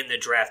 rookies are in the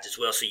draft as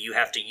well, so you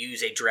have to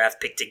use a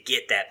draft pick to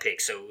get that pick.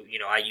 So,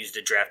 I used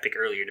a draft pick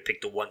earlier to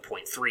pick the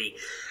 1.3.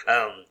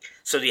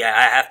 So, yeah,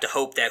 I have to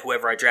hope that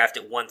whoever I draft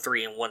at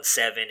 1.3 and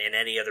 1.7 and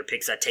any other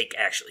picks I take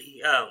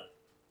actually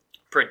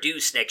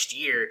produce next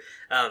year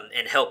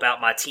and help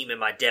out my team and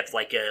my depth.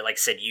 Like I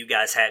said,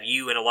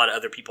 you and a lot of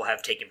other people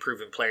have taken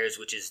proven players,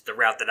 which is the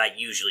route that I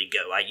usually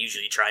go. I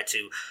usually try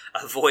to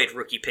avoid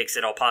rookie picks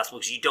at all possible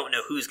because you don't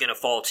know who's going to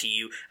fall to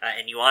you,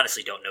 and you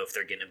honestly don't know if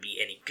they're going to be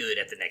any good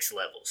at the next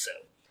level. So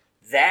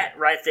that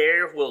right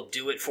there will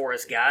do it for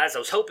us, guys. I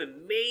was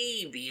hoping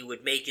maybe it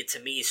would make it to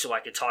me so I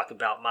could talk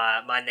about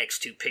my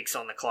next 2 picks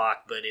on the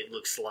clock, but it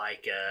looks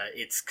like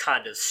it's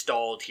kind of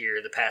stalled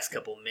here the past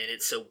couple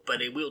minutes. But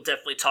we'll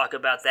definitely talk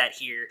about that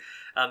here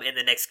in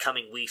the next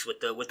coming weeks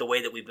with the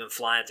way that we've been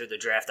flying through the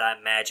draft. I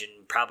imagine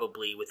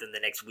probably within the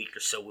next week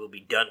or so we'll be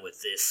done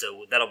with this.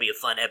 So that'll be a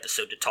fun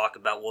episode to talk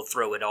about. We'll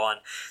throw it on.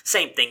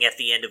 Same thing at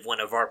the end of one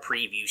of our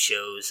preview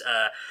shows.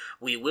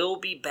 We will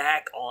be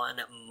back on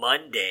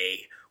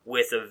Monday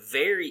with a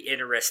very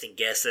interesting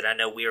guest that I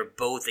know we are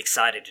both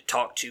excited to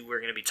talk to. We're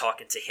going to be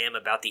talking to him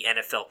about the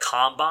NFL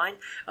Combine.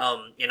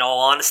 In all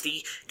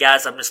honesty,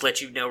 guys, I'm just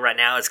let you know right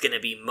now, it's going to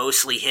be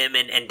mostly him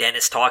and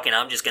Dennis talking.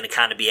 I'm just going to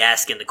kind of be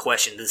asking the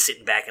questions and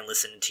sitting back and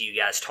listening to you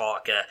guys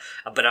talk.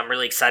 But I'm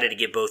really excited to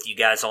get both you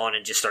guys on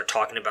and just start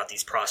talking about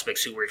these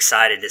prospects who we're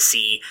excited to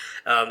see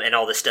and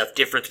all this stuff,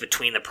 difference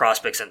between the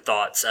prospects and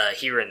thoughts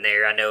here and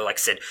there. I know, like I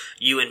said,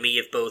 you and me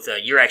have both,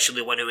 you're actually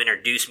the one who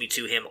introduced me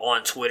to him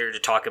on Twitter to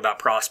talk about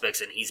prospects,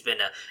 and he's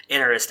been an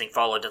interesting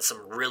follow, done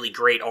some really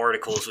great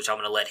articles, which I'm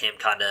going to let him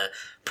kind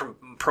of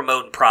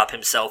promote and prop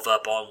himself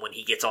up on when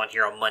he gets on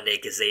here on Monday,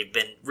 because they've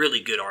been really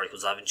good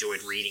articles. I've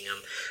enjoyed reading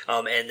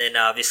them. And then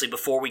obviously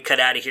before we cut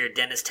out of here,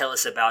 Dennis, tell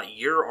us about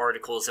your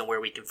articles and where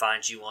we can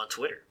find you on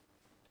Twitter.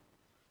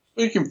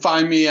 You can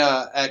find me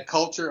at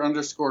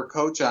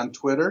culture_coach on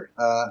Twitter.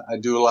 I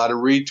do a lot of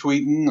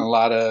retweeting, a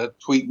lot of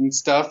tweeting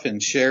stuff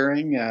and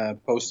sharing,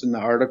 posting the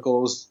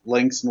articles,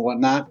 links, and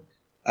whatnot.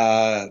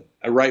 I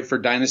write for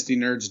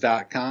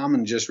dynastynerds.com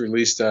and just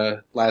released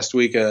last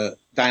week a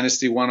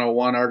Dynasty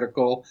 101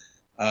 article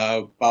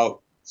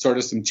about sort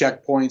of some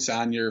checkpoints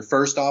on your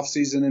first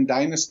offseason in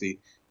Dynasty.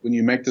 When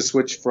you make the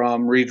switch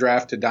from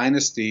redraft to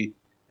Dynasty,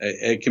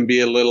 it can be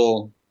a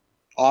little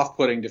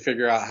off-putting to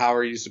figure out how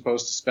are you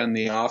supposed to spend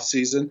the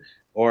offseason,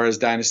 or as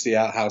Dynasty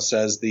Outhouse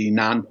says, the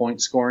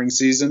non-point scoring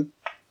season.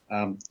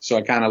 So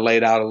I kind of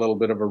laid out a little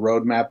bit of a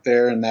roadmap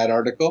there in that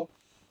article.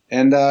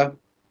 And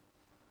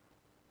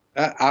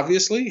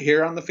obviously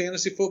here on the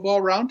Fantasy Football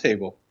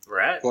Roundtable.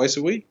 Right. Twice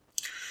a week.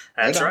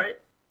 That's right.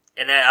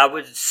 And I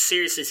would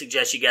seriously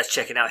suggest you guys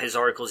checking out his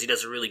articles. He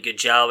does a really good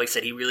job. Like I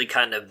said, he really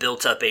kind of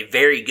built up a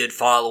very good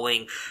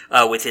following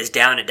with his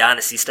Down and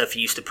Dynasty stuff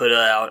he used to put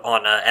out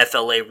on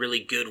FLA. Really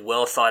good,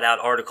 well thought out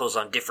articles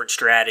on different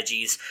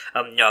strategies.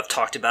 I've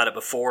talked about it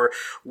before.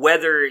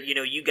 Whether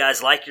you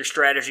guys like your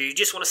strategy, or you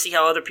just want to see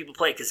how other people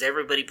play, because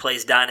everybody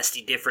plays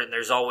Dynasty different.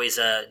 There's always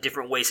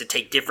different ways to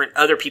take different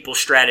other people's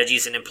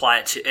strategies and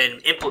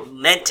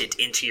implement it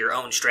into your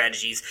own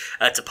strategies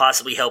to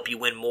possibly help you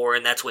win more.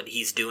 And that's what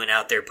he's doing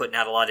out there, putting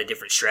out a lot of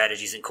different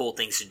strategies and cool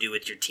things to do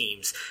with your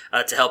teams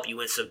to help you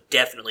win, so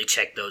definitely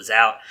check those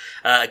out.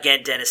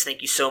 Again, Dennis,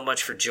 thank you so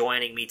much for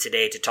joining me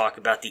today to talk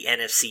about the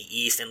NFC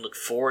East, and look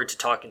forward to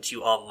talking to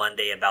you on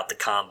Monday about the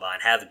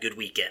Combine. Have a good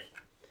weekend.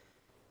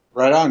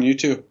 Right on, you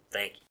too.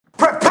 Thank you.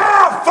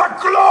 Prepare for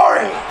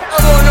glory! I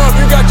want to know if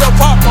you got your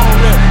popcorn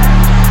ready.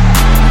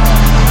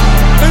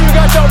 Do you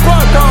got your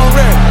popcorn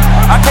ready?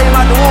 I came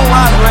out the womb,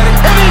 I was ready.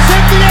 And he's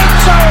hit the end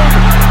zone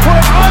for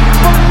an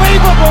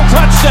unbelievable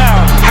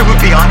touchdown. I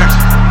would be honored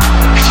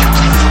if you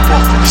played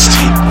football for this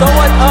team. Throw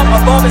it up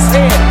above his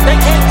head. They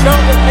can't jump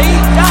with me.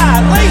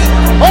 Golly.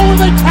 Oh,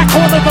 they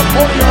tackle him at the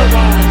 40-yard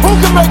line. Who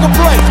can make a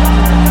play?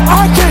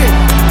 I can.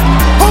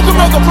 Who can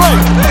make a play?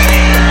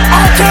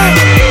 I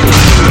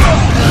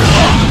can.